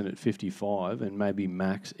Ferguson at 55 and maybe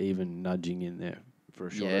Max even nudging in there for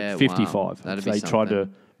a shot Yeah, at 55. wow. If That'd be they tried to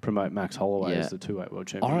something. promote Max Holloway Yeah. as the 2-weight world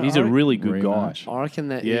champion. I He's a really good rematch. guy. I reckon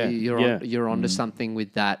that Yeah, you're onto something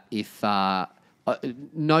with that. If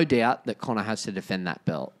no doubt that Conor has to defend that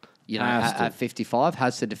belt. Has to. At 55,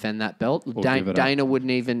 has to defend that belt. give it up. Dana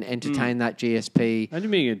wouldn't even entertain that GSP.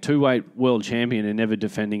 Imagine being a 2-weight world champion and never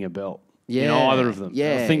defending a belt. Yeah, either of them.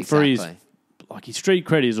 yeah, I think for his exactly. street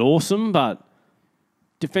cred is awesome, but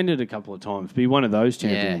defended a couple of times. Be one of those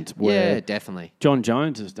champions. Where Yeah, definitely. John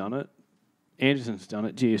Jones has done it. Anderson's done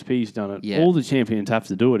it. GSP's done it. Yeah. All the champions have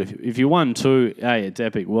to do it. If you won 2, hey, it's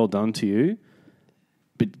epic. Well done to you.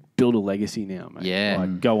 But build a legacy now, mate. Yeah.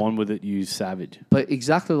 Like, go on with it. You savage. But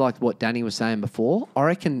exactly like what Danny was saying before, I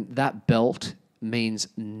reckon that belt means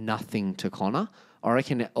nothing to Conor. I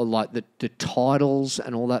reckon like the titles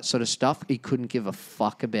and all that sort of stuff, he couldn't give a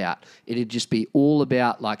fuck about. It'd just be all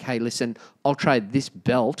about like, hey, listen, I'll trade this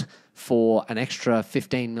belt for an extra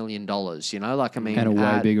 $15 million, Like, I mean... And a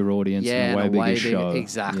way bigger audience and a way bigger show.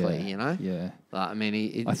 Exactly, Yeah. Yeah. I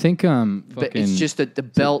mean, I think but it's just that the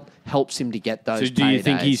belt helps him to get those. So do you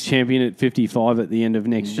think paydays. he's champion at 55 at the end of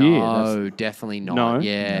next year? No, definitely not. No?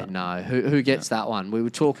 Yeah, no. Who gets that one? We were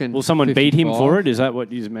talking. Will someone beat him 55? for it? Is that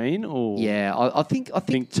what you mean? Or yeah, I think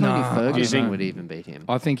Tony Nah, Ferguson I would even beat him.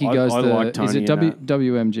 I think he I goes. like Is Tony it in that.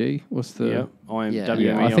 WMG? What's the? yeah, I am Yeah. WME,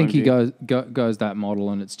 Yeah, I think he IMG. goes that model,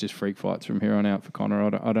 and it's just freak fights from here on out for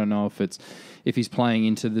Connor. I don't know if he's playing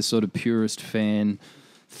into the sort of purist fan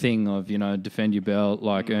thing of, you know, defend your belt,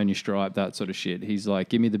 like earn your stripe, that sort of shit. He's like,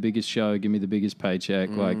 give me the biggest show, give me the biggest paycheck,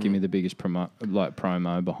 like give me the biggest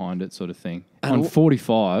promo behind it, sort of thing. And On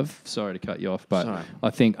 45, sorry to cut you off, but Sorry. I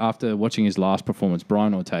think after watching his last performance,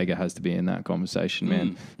 Brian Ortega has to be in that conversation,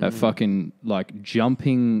 man. That fucking like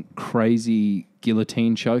jumping crazy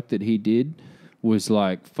guillotine choke that he did was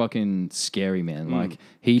like fucking scary, man. Like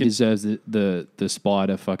he deserves the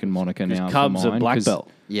Spider fucking moniker now. Cubs for a mine, black 'cause- belt.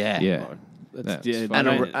 Yeah. That's, That's yeah,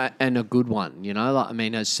 fucking- And a good one, you know. Like, I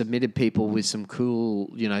mean, has submitted people with some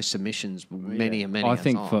cool, you know, submissions many and many. I a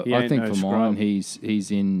think time. for He I ain't think no for scrub. mine,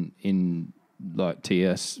 he's in like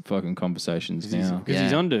TS fucking conversations now. because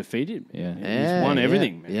he's Yeah. undefeated. Yeah. Yeah, He's won yeah,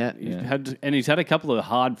 everything. Man. yeah. He's had a couple of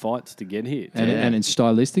hard fights to get here. And, and it's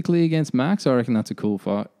stylistically against Max, I reckon that's a cool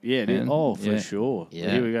fight. Yeah, it is. man. Oh, for Yeah. sure.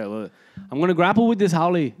 Yeah. Here we go. Look. I'm going to grapple with this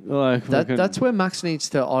Holly. Like, fucking- That's where Max needs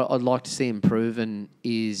to. I'd like to see improve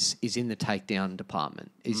is in the takedown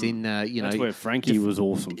department. Is in you know that's where Frankie was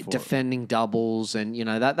awesome for. defending doubles, and you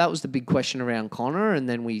know that was the big question around Connor, and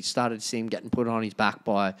then we started to see him getting put on his back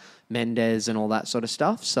by Mendez and all that sort of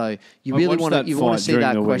stuff. So you I really watched want to that you want fight to see during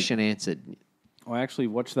that the week. question answered. I actually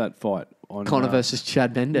watched that fight on Connor versus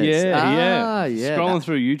Chad Mendez. Yeah. yeah. Scrolling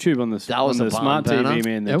through YouTube on the That was on a the smart barn burner. TV,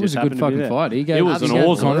 man. That was just a good happened to be fucking there. fight. He gave, It was an he gave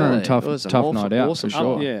awesome Connor a fight. tough It was an tough awesome- night out awesome for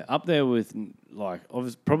sure. fight. Yeah, up there with like I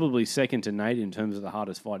was probably second to Nate in terms of the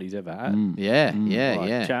hardest fight he's ever had. Yeah, Like,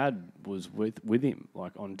 yeah. Chad was with him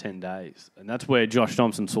like on 10 days, and that's where Josh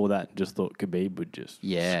Thompson saw that and just thought Khabib would just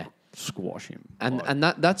Yeah. squash him. And Like, and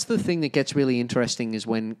that's the thing that gets really interesting is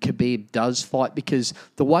when Khabib does fight, because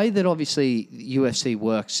the way that obviously UFC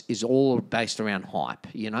works is all based around hype,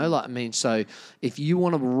 you know? Like, I mean, so if you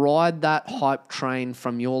want to ride that hype train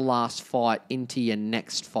from your last fight into your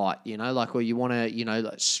next fight, you know, like, or you want to, you know,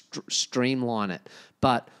 like streamline it.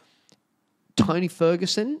 But Tony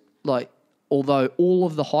Ferguson, like, although all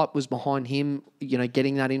of the hype was behind him, you know,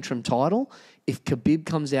 getting that interim title, if Khabib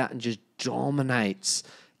comes out and just dominates,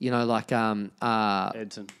 you know, like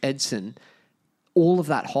Edson, all of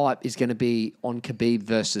that hype is going to be on Khabib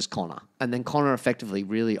versus Connor. And then Connor effectively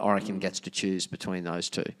really, I reckon, gets to choose between those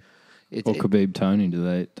two. Or Khabib Tony,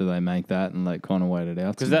 do they make that and let Connor wait it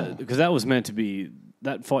out? because some more? that was meant to be,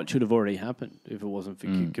 that fight should have already happened if it wasn't for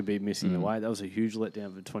Khabib missing the weight. That was a huge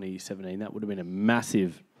letdown for 2017. That would have been a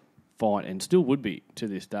massive fight and still would be to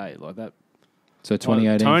this day. Like that. So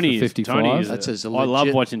 2018 Tony for is- 55. Tony is That's a I love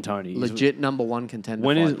legit- watching Tony. He's- legit number one contender.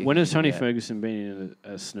 When fight you when can has Tony get. Ferguson been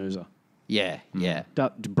in a snoozer? Yeah, yeah.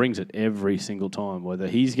 That brings it every single time. Whether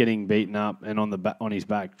he's getting beaten up and on his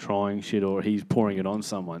back trying shit, or he's pouring it on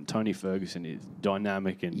someone. Tony Ferguson is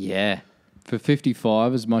dynamic and Yeah. For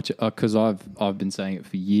 55, as much because I've been saying it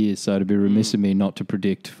for years, so it'd be remiss of me not to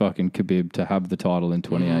predict fucking Khabib to have the title in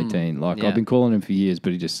 2018. Like Yeah. I've been calling him for years,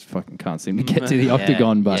 but he just fucking can't seem to get to the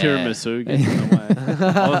octagon. But Yeah. tiramisu gets in the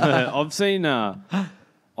way. I've seen.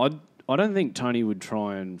 I don't think Tony would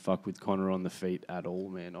try and fuck with Connor on the feet at all,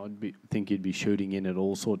 man. Think he'd be shooting in at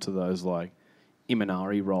all sorts of those like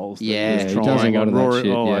Imanari rolls. that Yeah, was he does a trying lot on of that Rory. shit,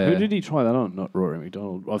 Who yeah. did he try that on? Not Rory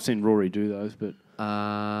McDonald. I've seen Rory do those, but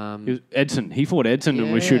Edson. He fought Edson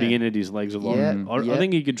and was Yeah. shooting in at his legs a lot. Yeah, I yeah.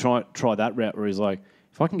 think he could try that route where he's like,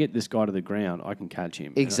 if I can get this guy to the ground, I can catch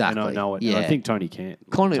him. Exactly, And I know it. And yeah. I think Tony can.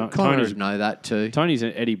 Connor Tony's would know that too. Tony's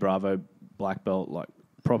an Eddie Bravo black belt, like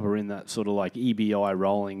proper in that sort of like EBI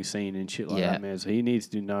rolling scene and shit like Yeah. that, man. So he needs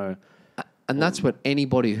to know. And that's what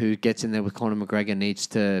anybody who gets in there with Conor McGregor needs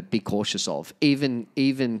to be cautious of. Even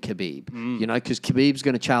Khabib, you know, because Khabib's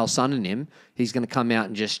going to Chael Sonnen him. He's going to come out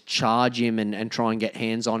and just charge him and try and get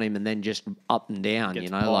hands on him and then just up and down, you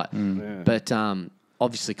Gets know. popped. Like, But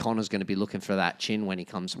obviously Conor's going to be looking for that chin when he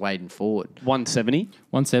comes wading forward. 170.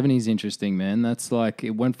 170 is interesting, man. That's like it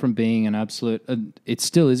went from being an absolute. It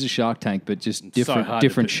still is a Shark Tank, but just so hard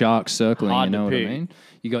different to pick. sharks circling. Hard You to know what I pick. mean?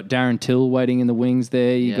 You got Darren Till waiting in the wings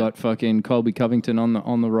there. You Yeah. got fucking Colby Covington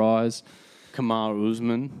on the rise. Kamar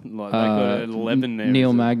Usman, like they got at 11 there. Neil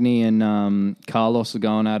Is it- Magny and Carlos are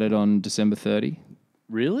going at it on December 30.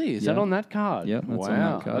 Really? Is that Yeah. on that card? Yeah, that's wow, on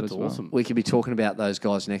that card that's as well. awesome. We could be talking about those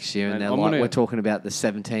guys next year, and And they're I'm like, gonna- we're talking about the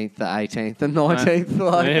 17th, the 18th, the 19th,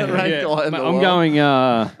 like Yeah, the ranked yeah. guy in the I'm world.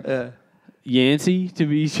 going. Yancey to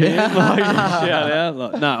be champ. Like, shout out.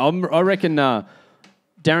 Like, no, I reckon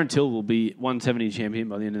Darren Till will be 170 champion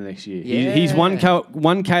by the end of next year. He's one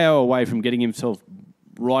KO away from getting himself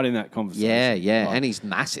right in that conversation. Yeah, Like, and he's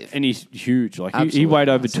massive. and he's huge. Like he Absolutely weighed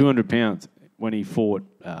over massive. 200 pounds when he fought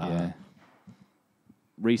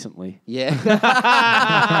recently. Yeah.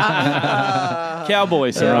 Cowboy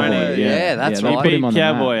Cerrone. Yeah, that's they right. put Beat him on the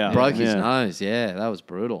Cowboy map. up. Broke his Yeah. nose. Yeah, that was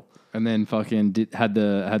brutal. And then fucking had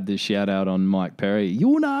the shout out on Mike Perry.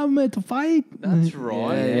 You know I'm meant to fight. That's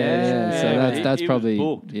right. Yeah. So He that's was probably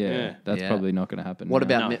booked. that's Yeah. probably not going to happen. What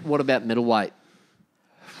now. about middleweight?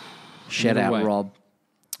 Shout out Middleweight. Rob.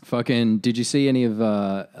 Fucking? Did you see any of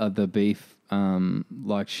the beef?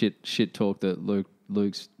 Like shit talk that Luke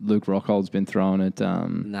Rockhold's been throwing at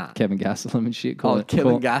Kevin Gastelum and shit. Kevin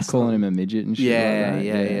Gastelum. calling him a midget and shit. Yeah, like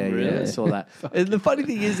that. yeah. Really? I saw that. And the funny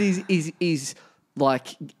thing is he's like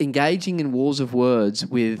engaging in wars of words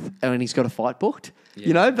with, and he's got a fight booked.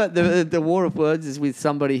 You know, but the war of words is with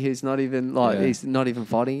somebody who's not even he's not even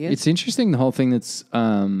fighting against. It's interesting the whole thing that's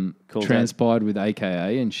Called transpired with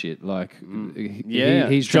AKA and shit. Like,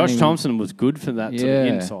 he's Josh training- Thompson was good for that sort of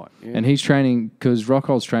insight. Yeah. And he's training because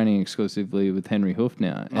Rockhold's training exclusively with Henry Hooft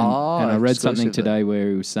now. And, and I read something exclusively. today where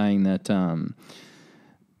he was saying that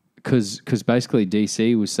because basically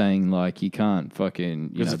DC was saying like you can't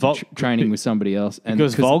fucking training with somebody else and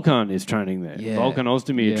because Volkan is training there. Yeah. Volkan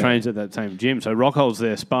Ozdemir Yeah. trains at that same gym. So Rockhold's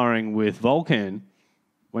there sparring with Volkan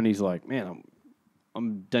when he's like, man,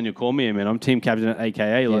 I'm Daniel Cormier, man. I'm team captain at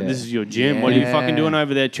AKA. Like, Yeah. this is your gym. What are you Yeah. fucking doing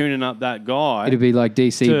over there tuning up that guy? it'd be like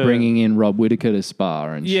DC to- bringing in Rob Whittaker to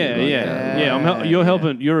spar and Yeah, shit like yeah, that. yeah. You're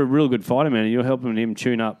helping. You're a real good fighter, man. And you're helping him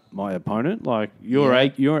tune up my opponent. Like you're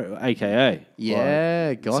AKA. Yeah,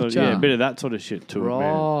 Like, gotcha. So, yeah, a bit of that sort of shit to it,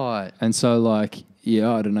 man. Right. And so, like,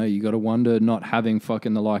 yeah, I don't know. You got to wonder not having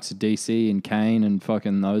fucking the likes of DC and Kane and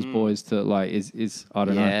fucking those boys to like is I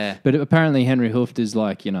don't Yeah. know. But apparently Henry Hooft is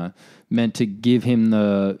like meant to give him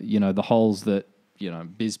the the holes that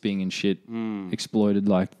Bisping and shit exploited,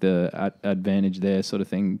 like the advantage there sort of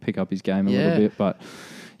thing. Pick up his game a little bit, but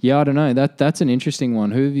yeah, I don't know. That's an interesting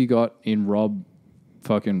one. Who have you got in Rob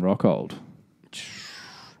fucking Rockhold?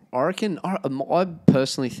 I reckon. I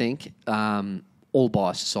personally think, all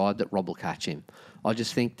bias aside, that Rob will catch him. I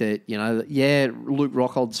just think that Luke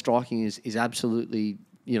Rockhold's striking is absolutely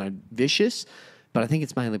vicious, but I think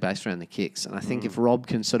it's mainly based around the kicks. And I think if Rob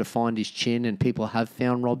can sort of find his chin, and people have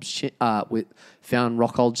found found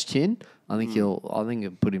Rockhold's chin, I think he'll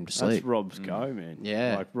put him to sleep. That's Rob's go, man.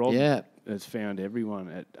 Yeah. Like Rob Yeah. has found everyone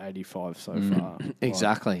at 85 so far. Like,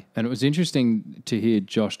 Exactly. And it was interesting to hear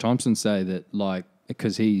Josh Thompson say that, like,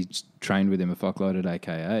 because he trained with him a fuckload at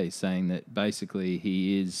AKA, saying that basically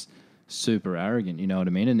he is super arrogant, you know what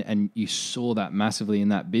I mean? And you saw that massively in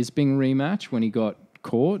that Bisping rematch when he got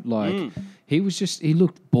caught. Like, he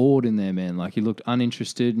looked bored in there, man. Like, he looked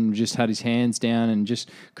uninterested and just had his hands down, and just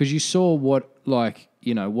because you saw what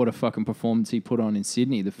a fucking performance he put on in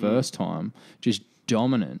Sydney the first time, just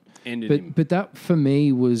dominant. Ended him. But that for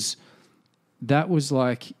me was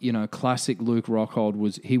like, classic Luke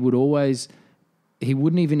Rockhold he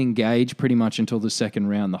wouldn't even engage pretty much until the second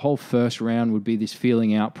round. The whole first round would be this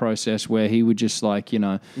feeling out process where he would just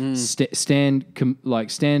stand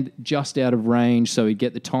just out of range, so he'd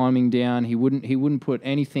get the timing down. He wouldn't put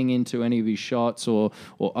anything into any of his shots or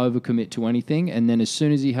overcommit to anything. And then as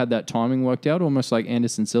soon as he had that timing worked out, almost like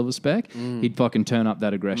Anderson Silva spec, he'd fucking turn up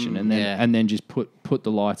that aggression and then just put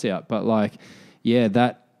the lights out. But like, yeah,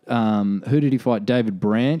 that who did he fight? David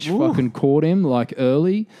Branch fucking caught him like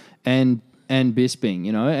early and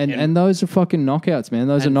Bisping, and those are fucking knockouts, man.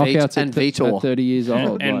 Those are knockouts at 30 years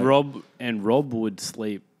old. And like. Rob would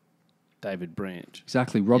sleep David Branch.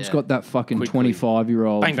 Exactly. Rob's Yeah. got that fucking Quickly.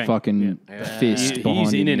 25-year-old Bang, bang. fucking fist behind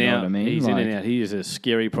He's in him, and you know out. what I mean? He's Like, in and out. He is a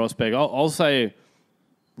scary prospect. I'll say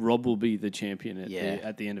Rob will be the champion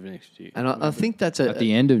at the end of next year. And I think that's at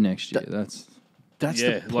the end of next year. that's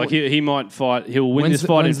yeah, the like point. he might fight. He'll win When's this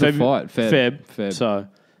fight in the fight? Feb. So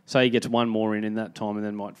say he gets one more in that time, and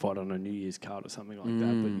then might fight on a New Year's card or something like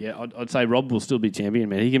that. But yeah, I'd say Rob will still be champion,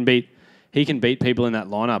 man. He can beat people in that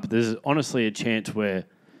lineup. There's honestly a chance where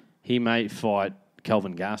he may fight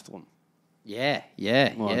Kelvin Gastelum. Yeah,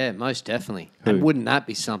 most definitely. Who? And wouldn't that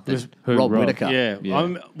be something? Who, Rob Rob? Whittaker. Yeah, Yeah.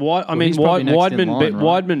 He's probably next in line,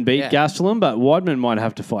 right? Weidman beat Yeah. Gastelum, but Weidman might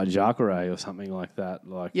have to fight Jacare or something like that.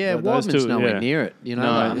 Like Yeah, those Weidman's two, nowhere yeah. near it. You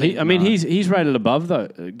know, No, that? I mean, he's rated above though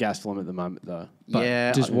Gastelum at the moment though. But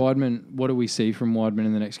yeah. does Weidman? What do we see from Weidman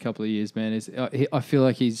in the next couple of years, man? I feel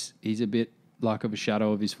like he's a bit like of a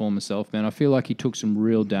shadow of his former self, man. I feel like he took some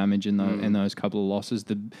real damage in those couple of losses.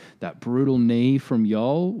 That brutal knee from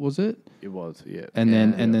Yol, was it? It was, yeah. And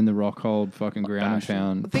then the rock hold fucking ground and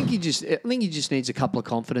pound. I think he just needs a couple of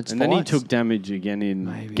confidence And fights. then he took damage again in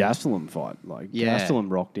Gastelum fight. Like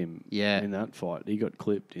Gastelum rocked him in that fight. He got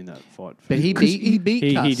clipped in that fight. But he beat He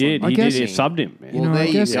Gastelum. did. He did. He subbed him, man. Well, there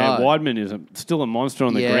you go. Weidman is still a monster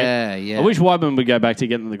on the ground. Yeah. I wish Weidman would go back to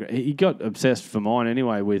getting on the ground. He got obsessed for mine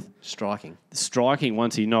anyway with striking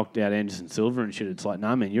once he knocked out Anderson Silva and shit. It's like,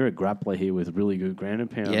 nah, man, you're a grappler here with really good ground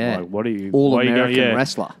and pound. Yeah. Like, what are you? All-American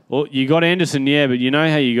wrestler. Well, you got Anderson, yeah, but you know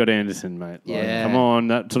how you got Anderson, mate. Like, Yeah. come on.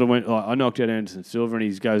 That sort of went, like, I knocked out Anderson Silva and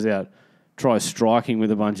he goes out, tries striking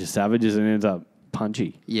with a bunch of savages and ends up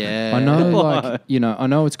punchy. Yeah. I know, I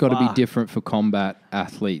know it's got to be different for combat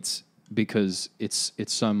athletes because it's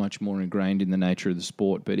so much more ingrained in the nature of the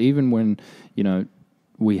sport. But even when,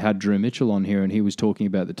 we had Drew Mitchell on here and he was talking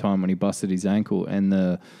about the time when he busted his ankle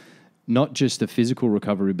and not just the physical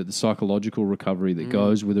recovery, but the psychological recovery that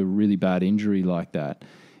goes with a really bad injury like that.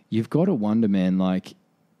 You've got to wonder, man, like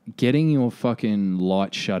getting your fucking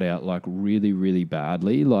light shut out like really, really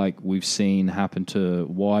badly, like we've seen happen to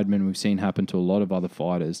Weidman, we've seen happen to a lot of other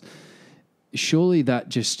fighters. Surely that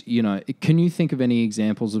just, can you think of any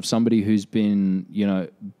examples of somebody who's been,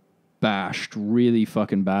 bashed really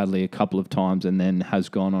fucking badly a couple of times and then has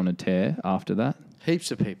gone on a tear after that? Heaps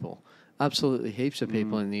of people. Absolutely heaps of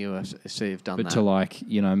people in the UFC have done that. But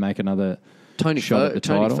to make another Tony shot at the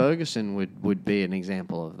title. Ferguson would be an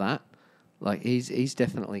example of that. Like he's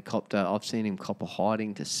definitely copped I've seen him cop a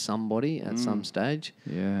hiding to somebody at some stage.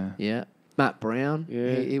 Yeah. Yeah. Matt Brown.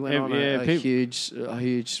 Yeah. He went on a huge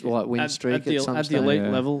like win streak at some at stage. the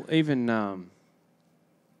elite level. Even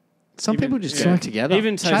some people just get it together.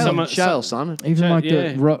 Even say Chael Sonnen.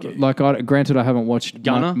 Even granted, I haven't watched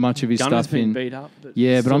much of his Gunner's stuff been beat up.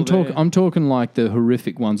 But I'm talking like the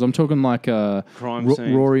horrific ones. I'm talking like crime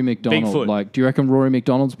scene. Rory McDonald. Bigfoot. Like, do you reckon Rory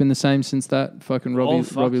McDonald's been the same since that fucking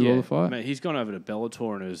Robbie Lawler fight? Mate, he's gone over to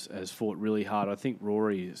Bellator and has fought really hard. I think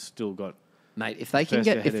Rory has still got. Mate, if they can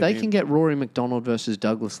get Rory McDonald versus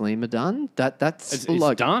Douglas Lima done, that's It's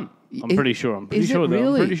like done. I'm pretty sure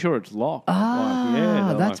it's locked.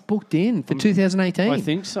 That's booked in for 2018. I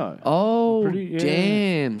think so. Oh,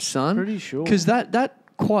 damn, son. Pretty sure. Because that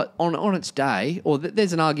quite on its day, or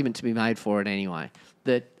there's an argument to be made for it anyway,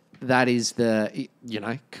 that is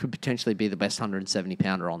could potentially be the best 170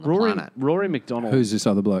 pounder on the planet. Rory McDonald. Who's this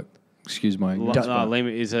other bloke? Excuse my Lima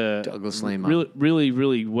is a Douglas Lima. Really, really,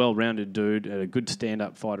 really well-rounded dude, a good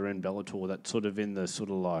stand-up fighter in Bellator. That's sort of in the sort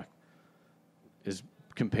of like is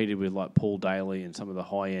competed with like Paul Daly and some of the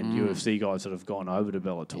high-end UFC guys that have gone over to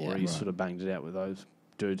Bellator. He's sort of banged it out with those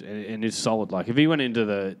dudes, and is solid. Like if he went into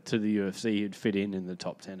the UFC, he'd fit in the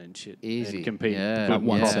top 10 and shit. Easy, and compete at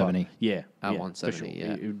 170. Yeah, at 170. for sure.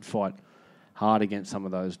 Yeah, he would fight hard against some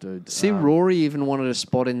of those dudes. See, Rory even wanted a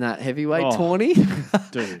spot in that heavyweight tourney.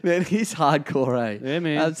 Dude. Man, he's hardcore, eh? Yeah,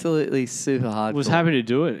 man. Absolutely super hardcore. Was happy to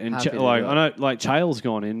do it. And I know, like, Chael's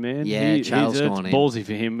gone in, man. Yeah, Chael's gone in. Ballsy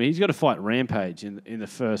for him. He's got to fight Rampage in the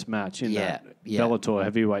first match in that Bellator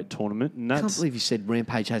heavyweight tournament. And I can't believe you said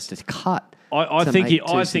Rampage has to cut. I think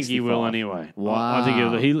he will anyway. Wow. I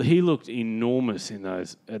think he looked enormous in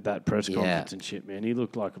at that press conference and shit, man. He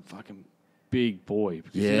looked like a fucking big boy.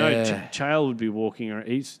 Because Chael would be walking around.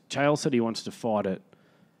 Chael said he wants to fight at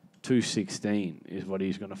 216 is what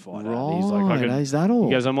he's going to fight at. He's like, is that all?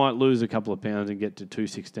 He goes, I might lose a couple of pounds and get to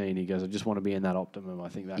 216. He goes, I just want to be in that optimum. I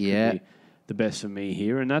think that could be the best for me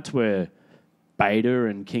here. And that's where Bader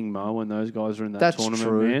and King Mo and those guys are in that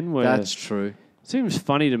tournament, man. That's true. Seems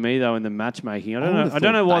funny to me though in the matchmaking. I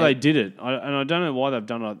don't know why they did it, and I don't know why they've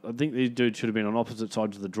done it. I think these dudes should have been on opposite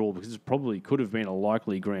sides of the draw because it probably could have been a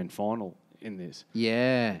likely grand final in this.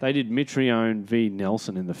 Yeah, they did Mitrione v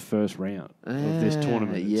Nelson in the first round of this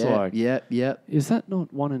tournament. It's like, is that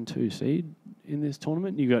not 1 and 2 seed in this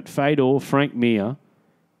tournament? You got Fedor, Frank Mir,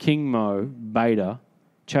 King Mo, Bader,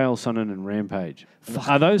 Chael Sonnen, and Rampage.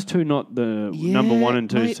 Are those two not the number 1 and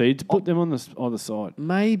 2 seeds? Put them on the other side.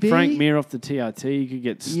 Maybe Frank Mir off the TRT, you could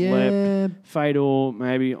get slept. Fedor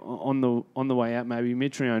maybe on the way out. Maybe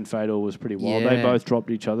Mitrione Fedor was pretty wild. They both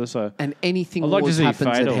dropped each other. So and anything always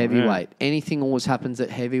happens at heavyweight. Anything always happens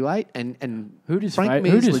at heavyweight. And who does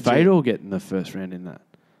Fedor get in the first round in that?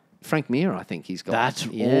 Frank Mir, I think he's got. That's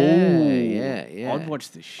yeah. I'd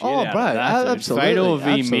watch the shit out of that. Absolutely. Fedor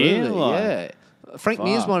v Mir, yeah. Frank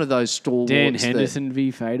Mir's one of those stalwarts. Dan Henderson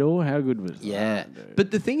v Fedor, how good was that? Yeah.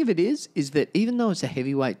 But the thing of it is that even though it's a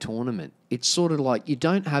heavyweight tournament, it's sort of like you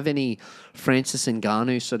don't have any Francis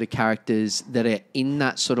Ngannou sort of characters that are in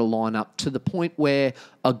that sort of lineup to the point where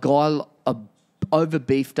a guy, a over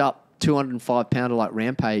beefed up 205 pounder like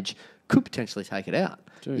Rampage could potentially take it out.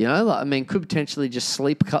 You know, like, I mean, could potentially just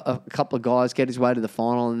sleep a couple of guys, get his way to the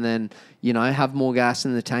final, and then, you know, have more gas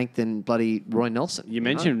in the tank than bloody Roy Nelson. You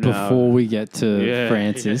mentioned Before we get to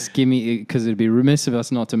Francis, give me, because it'd be remiss of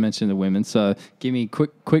us not to mention the women. So give me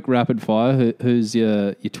quick rapid fire. Who's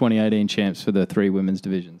your 2018 champs for the 3 women's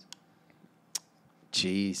divisions?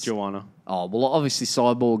 Jeez. Joanna. Oh, well, obviously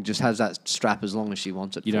Cyborg just has that strap as long as she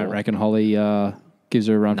wants it. You don't reckon Holly gives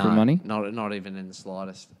her a run for money? Not even in the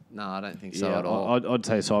slightest. No, I don't think so Yeah, at all. I'd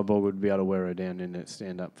say Cyborg would be able to wear her down in that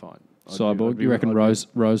stand-up fight. Cyborg, you reckon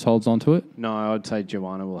Rose holds onto it? No, I'd say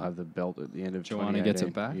Joanna will have the belt at the end of Joanna gets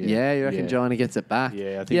it back? Yeah, you reckon Joanna gets it back?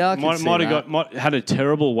 Yeah, I think Yeah, I can see that. had a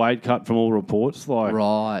terrible weight cut from all reports, like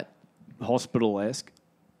Right. hospital-esque,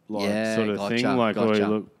 like Yeah, sort of gotcha, thing. Like, oh, gotcha.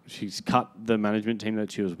 look, she's cut the management team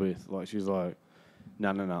that she was with. Like, she's like, no,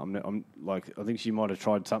 I'm like, I think she might have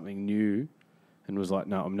tried something new. And was like,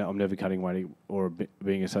 no, I'm never cutting weight or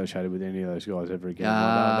being associated with any of those guys ever again.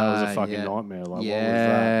 That was a fucking nightmare. Like, what was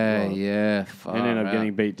that? Like, yeah. and ended up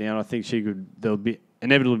getting beat down. I think there'll be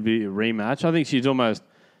inevitably be a rematch. I think she's almost,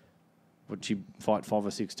 would she fight 5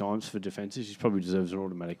 or 6 times for defences? She probably deserves an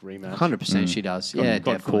automatic rematch. 100% she does. Got Yeah,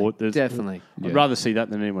 caught. definitely. Definitely. I'd rather see that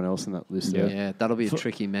than anyone else in that list. Yeah, that'll be a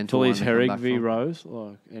tricky mental one. Felice to come Herrig back v. from. Rose,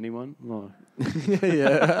 like anyone. Like.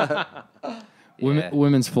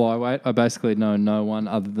 Women's flyweight, I basically know no one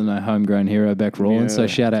other than a homegrown hero, Beck Rawlins. So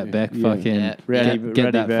shout out Beck, fucking get Ready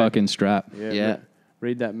that Beck. fucking strap. Yeah.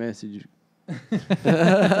 Read that message.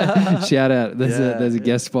 Shout out. There's a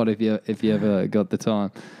guest spot if you ever got the time.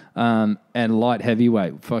 And light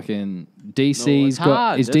heavyweight, fucking DC's No,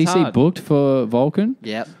 got. Is it's DC hard. booked for Vulcan?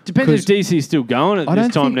 Yep. Depends if DC's still going at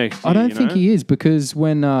this time next year. I don't think he is, because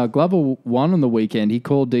when Glover won on the weekend, he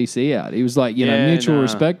called DC out. He was like, mutual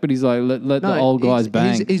respect, but he's like, let the old guys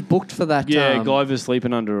bang. He's booked for that. Yeah, Glover's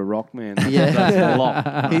sleeping under a rock, man. Yeah. That's a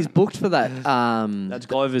lot. He's booked for that. That's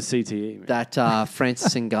Glover's CTE, man. That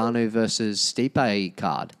Francis Ngannou versus Stipe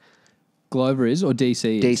card. Glover is, or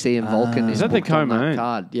DC? DC and Vulcan is that the booked on that co-main?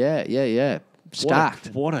 card. Yeah.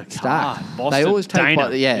 Stacked. What a Stacked. card. Boston. They always take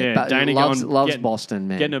Dana. but Dana loves getting- Boston,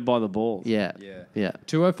 man. Getting it by the balls. Yeah.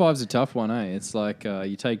 205 is a tough one, eh? It's like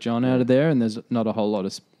you take John out of there, and there's not a whole lot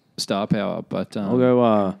of star power. But I'll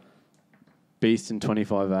go Beast in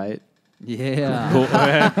 25-8.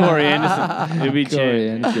 yeah, Corey Anderson. He'll be Corey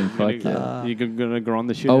champ. Anderson, fuck yeah. You're going to grind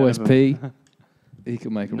the shit out of him. OSP, he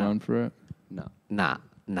could make a run for it. No. Nah.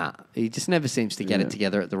 He just never seems to get it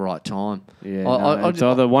together at the right time. Yeah, it's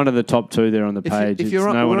either one of the top 2 there on the page.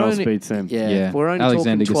 No one else beats them. Yeah. If we're only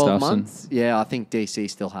Alexander talking 12 Gustafsson. months, I think DC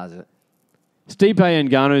still has it. Stipe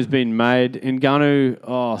Ngannou's been made. Ngannou,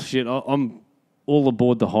 oh shit, I'm all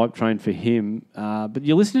aboard the hype train for him. But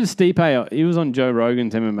you listen to Stipe, he was on Joe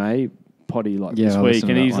Rogan's MMA potty this I week,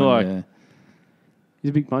 listened and to he's that one, like, he's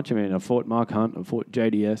a big puncher, man. I fought Mark Hunt, I fought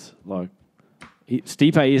JDS. Like,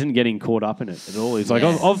 Stipe isn't getting caught up in it at all. He's like,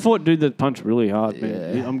 I've fought dude that punch really hard,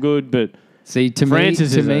 man. I'm good, but See, to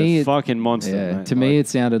Francis me, is a fucking monster. yeah, mate. to me, it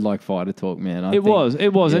sounded like fighter talk, man. It was,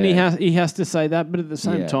 and yeah. he has to say that, but at the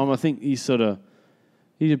same Yeah. time, I think he's a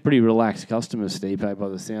pretty relaxed customer, Stipe, by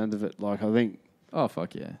the sound of it. Like, I think Oh,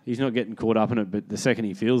 fuck yeah. he's not getting caught up in it, but the second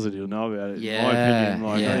he feels it, he'll know about it. Yeah, in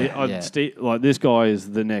my opinion, like this guy is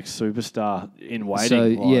the next superstar in waiting.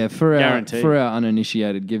 So like, for guaranteed. our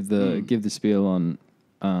uninitiated, give the spiel on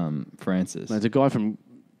Francis. There's a guy from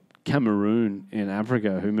Cameroon in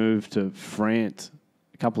Africa who moved to France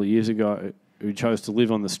a couple of years ago, who chose to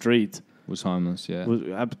live on the streets. Was homeless, yeah. Was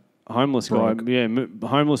homeless Broke. guy,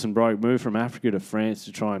 homeless and broke, moved from Africa to France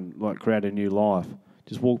to try and create a new life.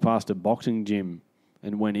 Just walked past a boxing gym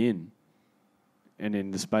and went in, and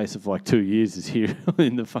in the space of 2 years is here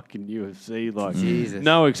in the fucking UFC. Jesus.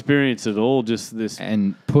 No experience at all. Just this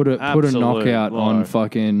And put a knockout on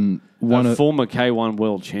fucking former K1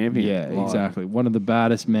 world champion. Yeah, exactly. One of the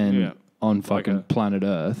baddest men on fucking planet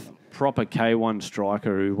Earth. Proper K1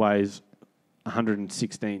 striker who weighs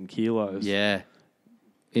 116 kilos. Yeah.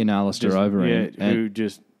 In Alistair Overeem. Who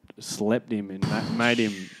just slept him and made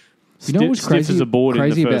him You know what's stiff as a board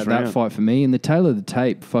crazy in the about first round. that fight for me? In the tail of the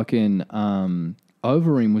tape, fucking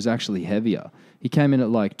Overeem was actually heavier. He came in at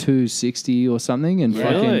 260 or something, and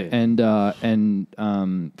Really?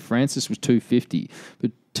 and Francis was 250.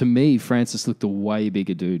 But to me, Francis looked a way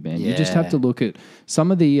bigger dude, man. You just have to look at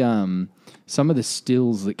some of the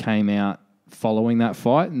stills that came out following that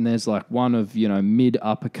fight, and there's one of mid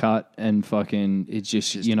uppercut and fucking it's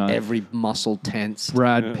just Every muscle tense.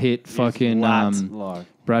 Brad Pitt fucking Flat,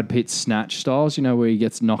 Brad Pitt's Snatch styles, you know, where he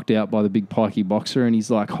gets knocked out by the big pikey boxer and he's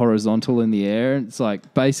like horizontal in the air. And it's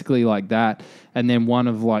like basically like that. And then one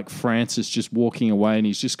of like Francis just walking away and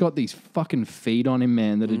he's just got these fucking feet on him,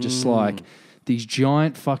 man, that are just like these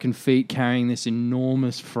giant fucking feet carrying this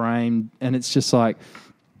enormous frame. And it's just like,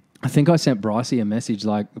 I think I sent Brycey a message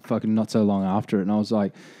like fucking not so long after it. And I was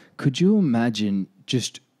like, could you imagine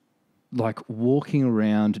just like walking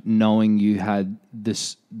around knowing you had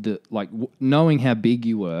this, knowing how big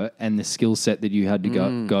you were and the skill set that you had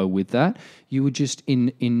to go with that, you would just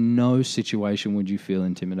in no situation would you feel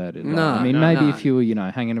intimidated. Like, No, I mean, no, maybe no. if you were, you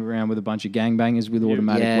know, hanging around with a bunch of gangbangers with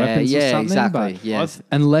automatic weapons or something, exactly. but Yeah.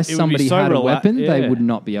 unless It would be somebody so had a rela- weapon, they yeah. would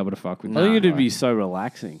not be able to fuck with I think that. it'd be so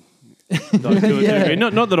relaxing. Like,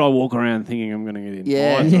 not that I walk around thinking I'm going to get in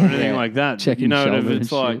Yeah. fights or Yeah. anything like that. Checking you know, if shoulder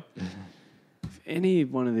it's and like if any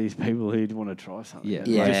one of these people who'd want to try something, Yeah.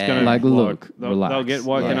 they're just Yeah. gonna, Like, look, they'll relax. get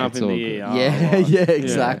woken Yeah, up it's in all the good. ER. Yeah, like, yeah,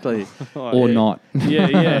 exactly. like, or yeah. not.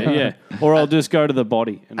 Yeah. Or I'll just go to the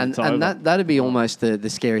body and it's over. And that'd be almost the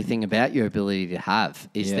scary thing about your ability to have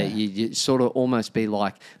is Yeah. that you sort of almost be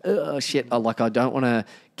like, oh shit, like I don't want to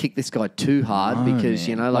kick this guy too hard No, because man.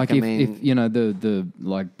 you know, like I if, mean, if you know the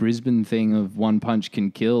like Brisbane thing of one punch can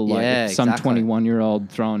kill, like Yeah, if some exactly. 21-year-old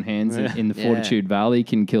throwing hands in the Yeah. Fortitude Valley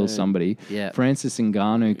can kill somebody, Yeah. Francis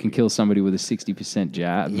Ngannou can kill somebody with a 60%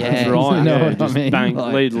 jab. Yeah. That's right. You know yeah, what I just mean? bang,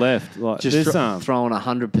 Like- lead left. Like just this, throwing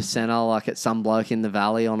 100%er like at some bloke in the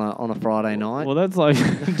valley on a Friday night. Well, that's like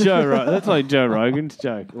that's like Joe Rogan's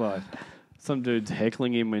joke. Like some dude's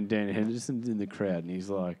heckling him when Dan Henderson's in the crowd, and he's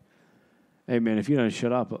like, "Hey man, if you don't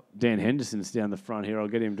shut up, Dan Henderson's down the front here. I'll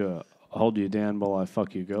get him to hold you down while I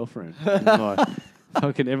fuck your girlfriend." And like,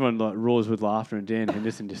 fucking everyone like roars with laughter, and Dan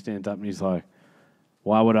Henderson just stands up and he's like,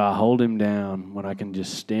 "Why would I hold him down when I can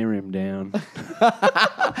just stare him down?"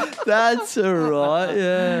 That's all right.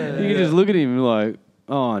 Yeah. You can just look at him like,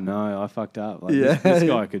 "Oh no, I fucked up. Like this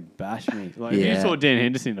guy could bash me." Like if you Yeah. saw Dan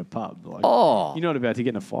Henderson in a pub, like Oh. you're not about to get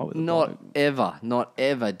in a fight with him. Not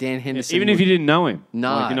ever. Dan Henderson. Even if you didn't know him.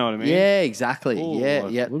 No. Like, you know what I mean? Yeah, exactly. Oh, yeah,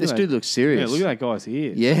 like, yeah. look at This that- dude looks Yeah, serious. look at that guy's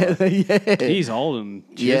ears. Yeah, yeah. He's old and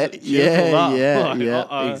Yeah, chiseled up. Like, yeah,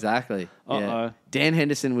 uh-oh. exactly. Yeah. Uh-oh. Dan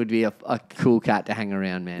Henderson would be a cool cat to hang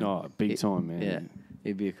around, man. Oh, big time, man. Yeah,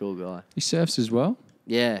 he'd be a cool guy. He surfs as well.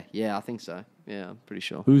 Yeah, I think so. Yeah, I'm pretty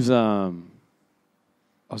sure. Who's I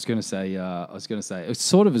was going to say, it's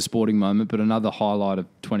sort of a sporting moment, but another highlight of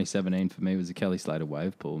 2017 for me was the Kelly Slater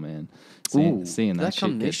wave pool, man. Seeing did that that shit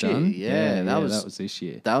come get this year? done. Yeah, that was this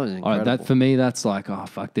year. That was All incredible. right, that for me, that's like, oh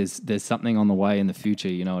fuck, there's something on the way in the future.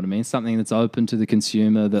 You know what I mean? Something that's open to the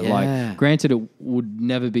consumer. That Yeah. like, granted, it would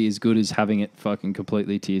never be as good as having it fucking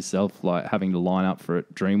completely to yourself, like having to line up for a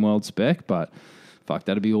Dreamworld spec. But fuck,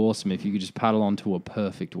 that'd be awesome if you could just paddle onto a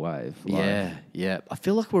perfect wave. Like, yeah. I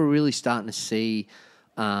feel like we're really starting to see.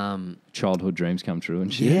 childhood dreams come true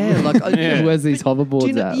and shit. Yeah, like Where's these hoverboards Do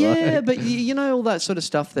you know, at? yeah, Like- but you know all that sort of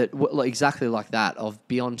stuff that like, exactly like that of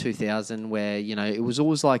Beyond 2000, where you know it was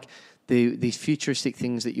always like these futuristic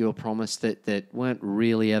things that you were promised that weren't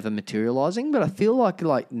really ever materializing. But I feel like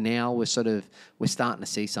now we're starting to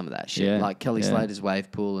see some of that shit, Yeah, like Kelly yeah. Slater's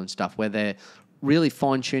wave pool and stuff, where they're really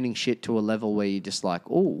fine tuning shit to a level where you're just like,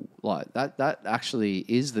 oh, like that actually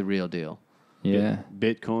is the real deal. yeah.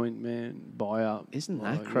 Bitcoin, man? Buy up. Isn't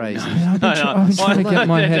that Like, crazy? I've been trying to get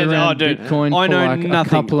my head around dude, Bitcoin I for know like nothing.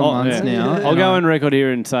 a couple of months yeah. now. I'll go on record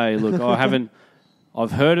here and say, look,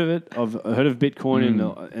 I've heard of it. I've heard of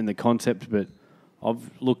Bitcoin and the concept, but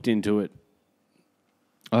I've looked into it.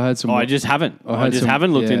 I heard some. I just haven't. I I heard just some-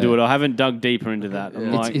 haven't looked yeah. into it. I haven't dug deeper into that.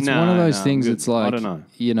 I'm like, it's nah, one of those nah, things. I'm It's good. like I don't know.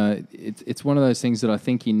 You know, it's one of those things that I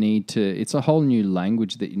think you need to. It's a whole new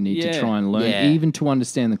language that you need to Yeah. try and learn, Yeah. even to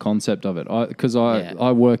understand the concept of it. Because Yeah.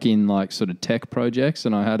 I work in like sort of tech projects,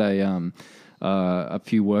 and I had a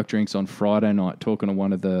few work drinks on Friday night talking to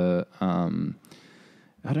one of the.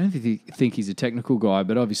 I don't think he's a technical guy,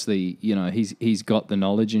 but obviously, you know, he's got the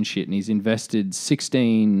knowledge and shit, and he's invested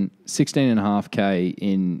 16.5K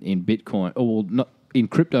in Bitcoin, or well, not in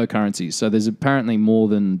cryptocurrencies. So there's apparently more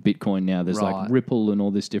than Bitcoin now. There's Right. like Ripple and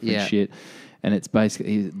all this different Yeah. shit. And it's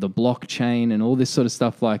basically the blockchain and all this sort of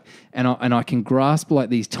stuff. Like, and I can grasp like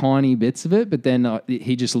these tiny bits of it, but then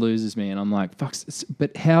he just loses me, and I'm like, "Fuck!"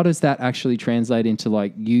 But how does that actually translate into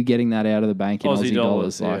like you getting that out of the bank in Aussie Aussie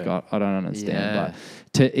dollars, dollars? Like, yeah. I don't understand. Yeah.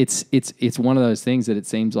 But it's one of those things that it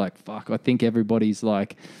seems like fuck. I think everybody's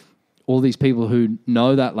like, all these people who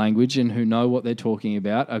know that language and who know what they're talking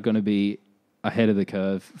about are going to be ahead of the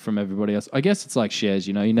curve from everybody else. I guess it's like shares,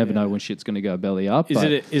 you know, you never know when shit's going to go belly up. Is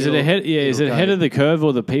but it ahead? Yeah, is it it'll ahead go. of the curve,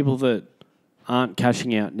 or the people that aren't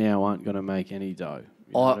cashing out now aren't going to make any dough?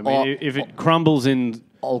 You know what I mean? If it crumbles in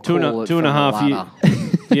I'll two and call it a from the half ladder.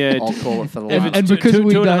 Yeah, I'll call it for the If last. it's And two- because two-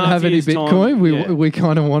 we two and a don't half have any years' time, Bitcoin, yeah. we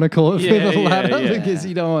kind of want to call it Yeah, for the yeah, ladder yeah. because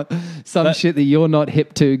you don't want some But- shit that you're not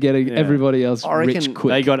hip to getting Yeah. everybody else I reckon rich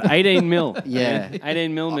quick. They got 18 mil. Yeah.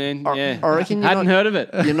 18 mil, man. I- Yeah. I reckon you're Hadn't not- heard of it.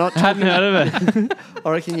 You're not Hadn't talking. heard of it. I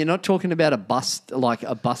reckon you're not talking about a bust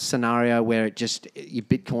scenario where your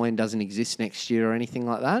Bitcoin doesn't exist next year or anything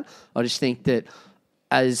like that. I just think that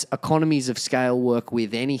as economies of scale work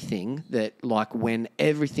with anything, that like when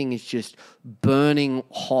everything is just burning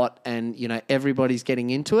hot and everybody's getting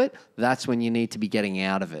into it, that's when you need to be getting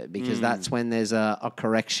out of it because that's when there's a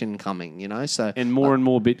correction coming. So And more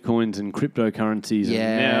bitcoins and cryptocurrencies.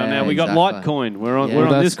 Yeah, And now we got exactly. Litecoin. We're on Yeah. we're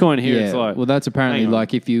Well, on this coin here. It's like well, that's apparently hang on.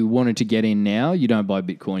 like if you wanted to get in now, you don't buy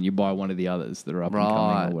Bitcoin, you buy one of the others that are up and coming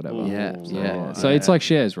Right. or whatever. Yeah, Ooh, yeah. So it's like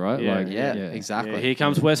shares, right? Yeah. Like, yeah, Yeah, exactly. here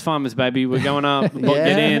comes West Farmers, baby. We're going up. Yeah.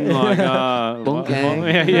 Get in. Like, Bunk gang.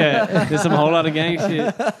 Yeah. There's some whole lot of gang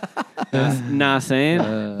shit. Nah,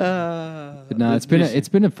 Sam. But no, it's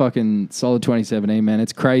been a fucking solid 2017, man.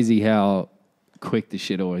 It's crazy how quick the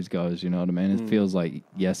shit always goes. You know what I mean? It feels like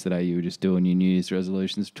yesterday you were just doing your New Year's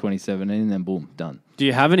resolutions for 2017, and then boom, done. Do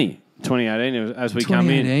you have any 2018 as we come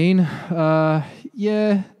in? 2018,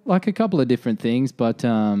 yeah, like a couple of different things, but I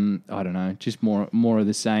don't know, just more of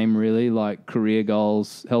the same, really. Like career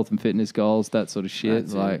goals, health and fitness goals, that sort of shit.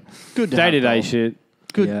 That's it. Like Good to Day have to day goals. shit.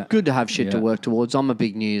 Good, Yeah. good to have shit to Yeah. work towards. I'm a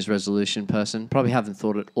big New Year's resolution person. Probably haven't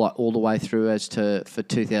thought it like all the way through as to for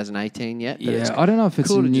 2018 yet. But it's yeah, I don't know if it's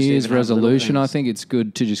cool a to New just Year's even have little resolution. I things. think it's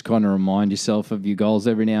good to just kind of remind yourself of your goals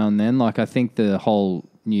every now and then. Like I think the whole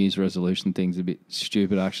New Year's resolution thing's a bit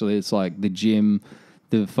stupid. Actually, it's like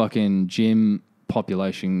the fucking gym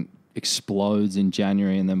population explodes in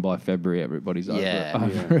January, and then by February everybody's over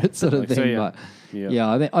it sort of Like, so, thing. yeah. But Yeah.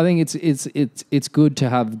 yeah, I think it's good to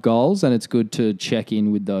have goals, and it's good to check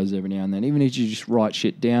in with those every now and then. Even if you just write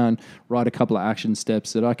shit down, write a couple of action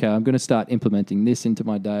steps that okay, I'm going to start implementing this into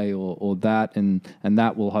my day or that, and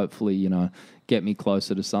that will hopefully get me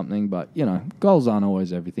closer to something. But goals aren't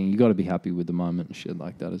always everything. You got to be happy with the moment and shit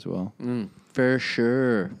like that as well. for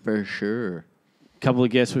sure, for sure. Couple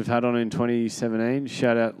of guests we've had on in 2017.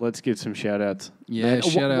 Shout out. Let's give some shout outs. Yeah,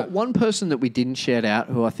 shout out. One person that we didn't shout out,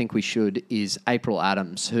 who I think we should, is April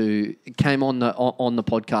Adams, who came on the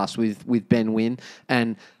podcast with Ben Wynn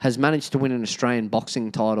and has managed to win an Australian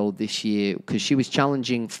boxing title this year because she was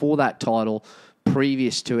challenging for that title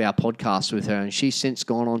previous to our podcast with her, and she's since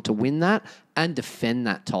gone on to win that and defend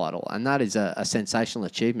that title, and that is a sensational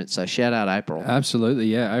achievement. So shout out April. Absolutely,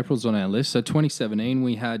 yeah. April's on our list. So 2017,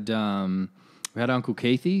 we had Uncle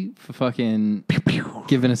Keithy for fucking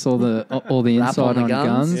giving us all the insight on on the guns.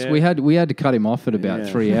 guns. Yeah. We had to cut him off at about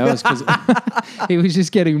Yeah. 3 hours because he was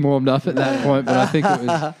just getting warmed up at that point. But I think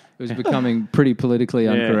it was becoming pretty politically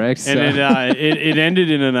incorrect. And So. it ended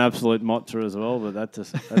in an absolute mozza as well, but that's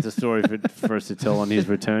a story for us to tell on his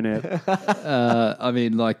return out. I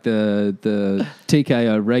mean, like the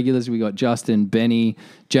TKO regulars, we got Justin, Benny,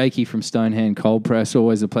 Jakey from Stonehand Cold Press.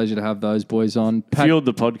 Always a pleasure to have those boys on. Fueled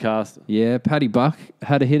the podcast. Yeah, Paddy Buck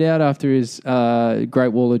had a hit out after his Great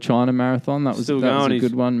Wall of China marathon. That was Still that going. was a He's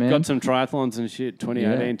good one, man. Got some triathlons and shit.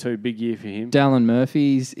 2018 Yeah. too. Big year for him. Dallin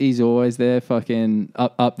Murphy, he's always there, fucking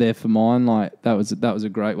up there for mine. Like that was a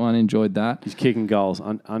great one. Enjoyed that. He's kicking goals,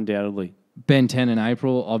 undoubtedly. Ben 10 in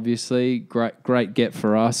April, obviously great get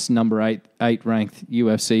for us. Number 8 ranked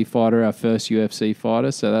UFC fighter, our first UFC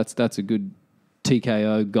fighter. So that's a good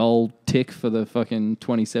TKO gold tick for the fucking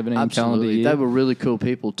 2017 calendar Absolutely, year. they were really cool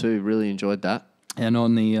people too. Really enjoyed that. And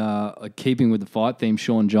on the keeping with the fight theme,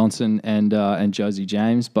 Sean Johnson and Josie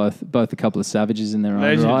James, both a couple of savages in their own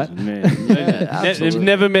Legends, right. man. Yeah, They've absolutely.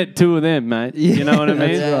 never met two of them, mate. You know what I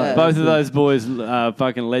mean? That's right. Both of those boys are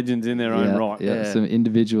fucking legends in their own right. Yeah, Yeah. some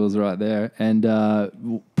individuals right there. And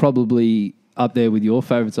probably up there with your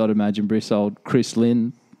favourites, I'd imagine, Brissold, Chris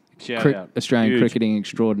Lynn, Shout out. Australian Huge. cricketing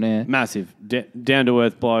extraordinaire. Massive. Down to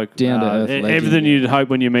earth bloke. Down-to-earth legend. Everything you'd hope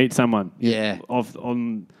when you meet someone. Yeah.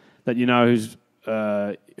 On that you know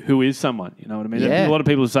who is someone. You know what I mean? Yeah. A lot of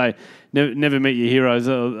people say, never meet your heroes.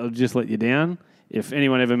 I'll just let you down. If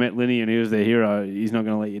anyone ever met Lenny and he was their hero, he's not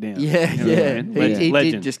going to let you down. Yeah, You know what I yeah. mean? He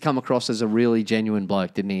Legend. did just come across as a really genuine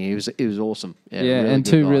bloke, didn't he? He was awesome. Yeah, really and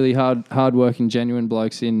good two guy. really hard-working, genuine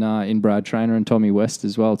blokes in Brad Trainer and Tommy West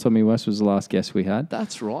as well. Tommy West was the last guest we had.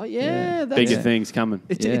 That's right. Yeah, that's Bigger things coming.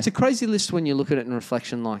 It's a crazy list when you look at it in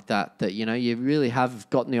reflection like that. That you really have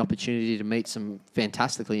gotten the opportunity to meet some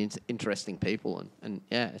fantastically interesting people, and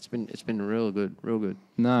yeah, it's been real good, real good.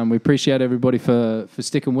 No, and we appreciate everybody for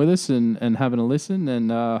sticking with us and having a listen,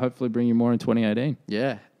 and hopefully bring you more in 2018.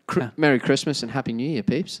 Yeah. Merry Christmas and Happy New Year,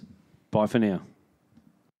 peeps. Bye for now.